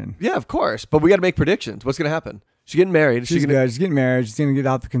situation. Yeah, of course. But we got to make predictions. What's gonna happen? She's getting married. She's good. She's getting married. She's gonna get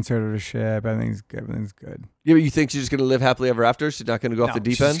out the conservatorship. Everything's good. Yeah, but you think she's just gonna live happily ever after? She's not gonna go off the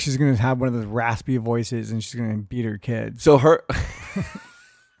deep end. She's gonna have one of those raspy voices, and she's gonna beat her kids. So her.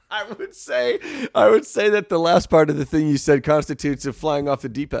 I would say that the last part of the thing you said constitutes of flying off the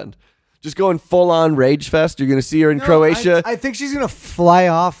deep end. Just going full on rage fest. You're going to see her in Croatia. I think she's going to fly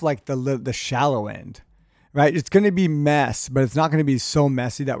off like the shallow end, right? It's going to be mess, but it's not going to be so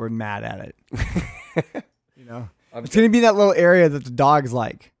messy that we're mad at it. It's going to be that little area that the dogs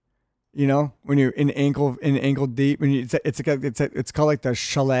like. When you're in ankle deep, it's called like the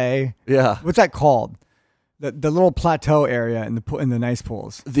chalet. Yeah. What's that called? The little plateau area in the nice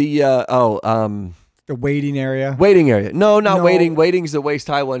pools. The waiting area. Waiting area. No, not waiting. Waiting's the waist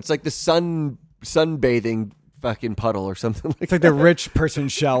high one. It's like the sunbathing fucking puddle or something like that. It's like the rich person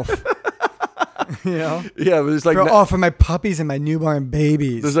shelf. Yeah, but it's like for my puppies and my newborn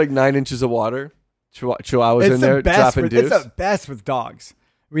babies. There's like 9 inches of water. Chihuahuas in there dropping deuce. It's the best with dogs.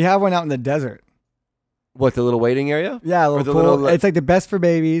 We have one out in the desert. What, the little waiting area? Yeah, it's like the best for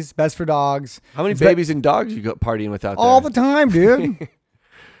babies, best for dogs. How many babies and dogs you go partying with out there? All the time, dude.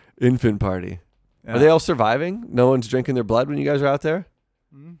 Infant party. Yeah. Are they all surviving? No one's drinking their blood when you guys are out there?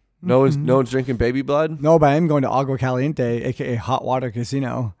 Mm-hmm. No one's drinking baby blood? No, but I am going to Agua Caliente, a.k.a. Hot Water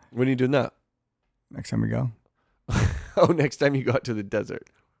Casino. When are you doing that? Next time we go. Next time you go out to the desert.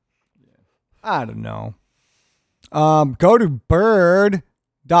 I don't know. Go to Bird.com,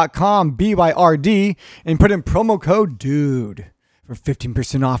 BYRD, and put in promo code DUDE for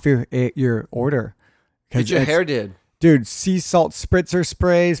 15% off your order. Get your hair did. Dude, sea salt spritzer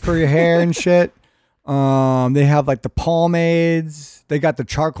sprays for your hair and shit. They have like the pomades. They got the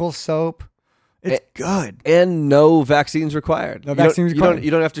charcoal soap. It's good. And no vaccines required. No vaccines required.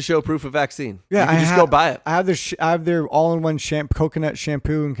 You don't have to show proof of vaccine. Yeah, you can just go buy it. I have their all-in-one coconut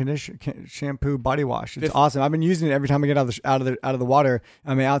shampoo and shampoo body wash. It's awesome. I've been using it every time I get out of the water.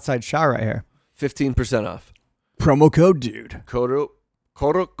 I'm an outside shower right here. 15% off. Promo code DUDE. Code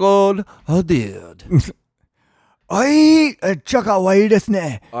DUDE. Oi, chakawai desu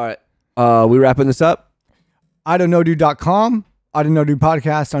ne. All right. We wrapping this up? IDon'tknowDude.com. I Don't Know Dude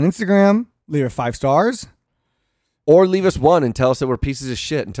podcast on Instagram. Leave it 5 stars. Or leave us 1 and tell us that we're pieces of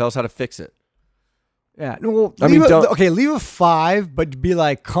shit and tell us how to fix it. Yeah. No, well, leave a 5, but be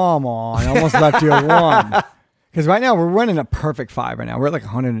like, come on. I almost left you a 1. Because right now we're running a perfect 5 right now. We're at like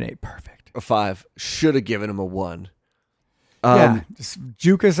 108 perfect. A 5. Should have given him a 1. Yeah. Just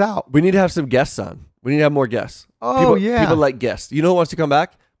juke us out. We need to have some guests on. We need to have more guests. Oh, People like guests. You know who wants to come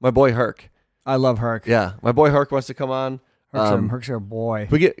back? My boy Herc. I love Herc. Yeah. My boy Herc wants to come on. Herc's our boy.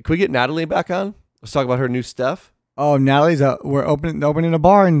 Can we get Natalie back on? Let's talk about her new stuff. Oh, Natalie's we're opening a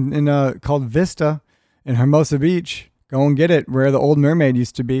bar in called Vista in Hermosa Beach. Go and get it, where the Old Mermaid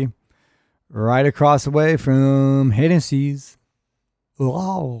used to be, right across the way from Hennessy's.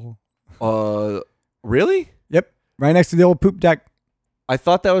 Wow. Really? Yep, right next to the old poop deck. I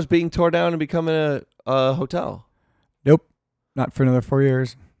thought that was being torn down and becoming a hotel. Nope, not for another 4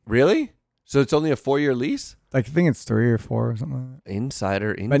 years. Really? So it's only a 4-year lease? Like, I think it's 3 or 4 or something like that.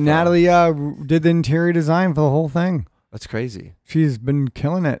 Insider info. But Natalie did the interior design for the whole thing. That's crazy. She's been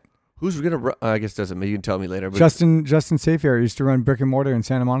killing it. Who's gonna run? I guess it doesn't matter. You can tell me later. But Justin Safier used to run brick and mortar in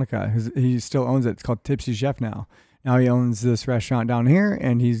Santa Monica. He still owns it. It's called Tipsy Chef now. Now he owns this restaurant down here,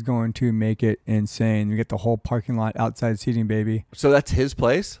 and he's going to make it insane. You get the whole parking lot outside seating, baby. So that's his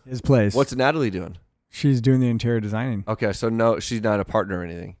place? His place. What's Natalie doing? She's doing the interior designing. Okay, so no, she's not a partner or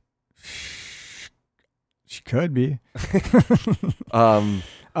anything. She could be.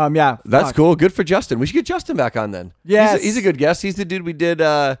 Yeah. That's cool. Good for Justin. We should get Justin back on then. Yeah. He's a good guest. He's the dude we did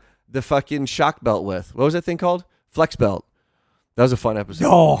the fucking shock belt with. What was that thing called? Flex belt. That was a fun episode.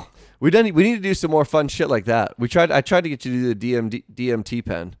 Oh. We need to do some more fun shit like that. I tried to get you to do the DMT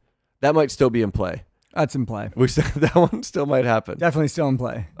pen. That might still be in play. That's in play. That one still might happen. Definitely still in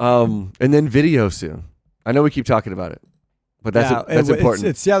play. And then video soon. I know we keep talking about it, but that's important.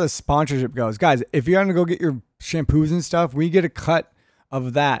 It's the sponsorship goes. Guys, if you're going to go get your shampoos and stuff, we get a cut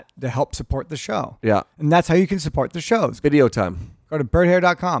of that to help support the show. Yeah. And that's how you can support the shows. Video time. Go to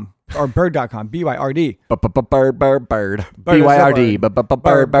birdhair.com or bird.com, BYRD. Bird. BYRD.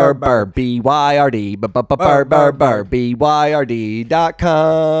 Bird. BYRD.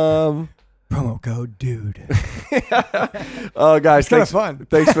 BYRD.com. Promo code dude. Oh, guys, it's kind of fun.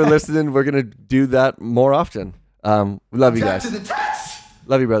 Thanks for listening. We're going to do that more often. We love you guys.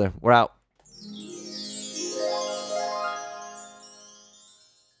 Love you, brother. We're out.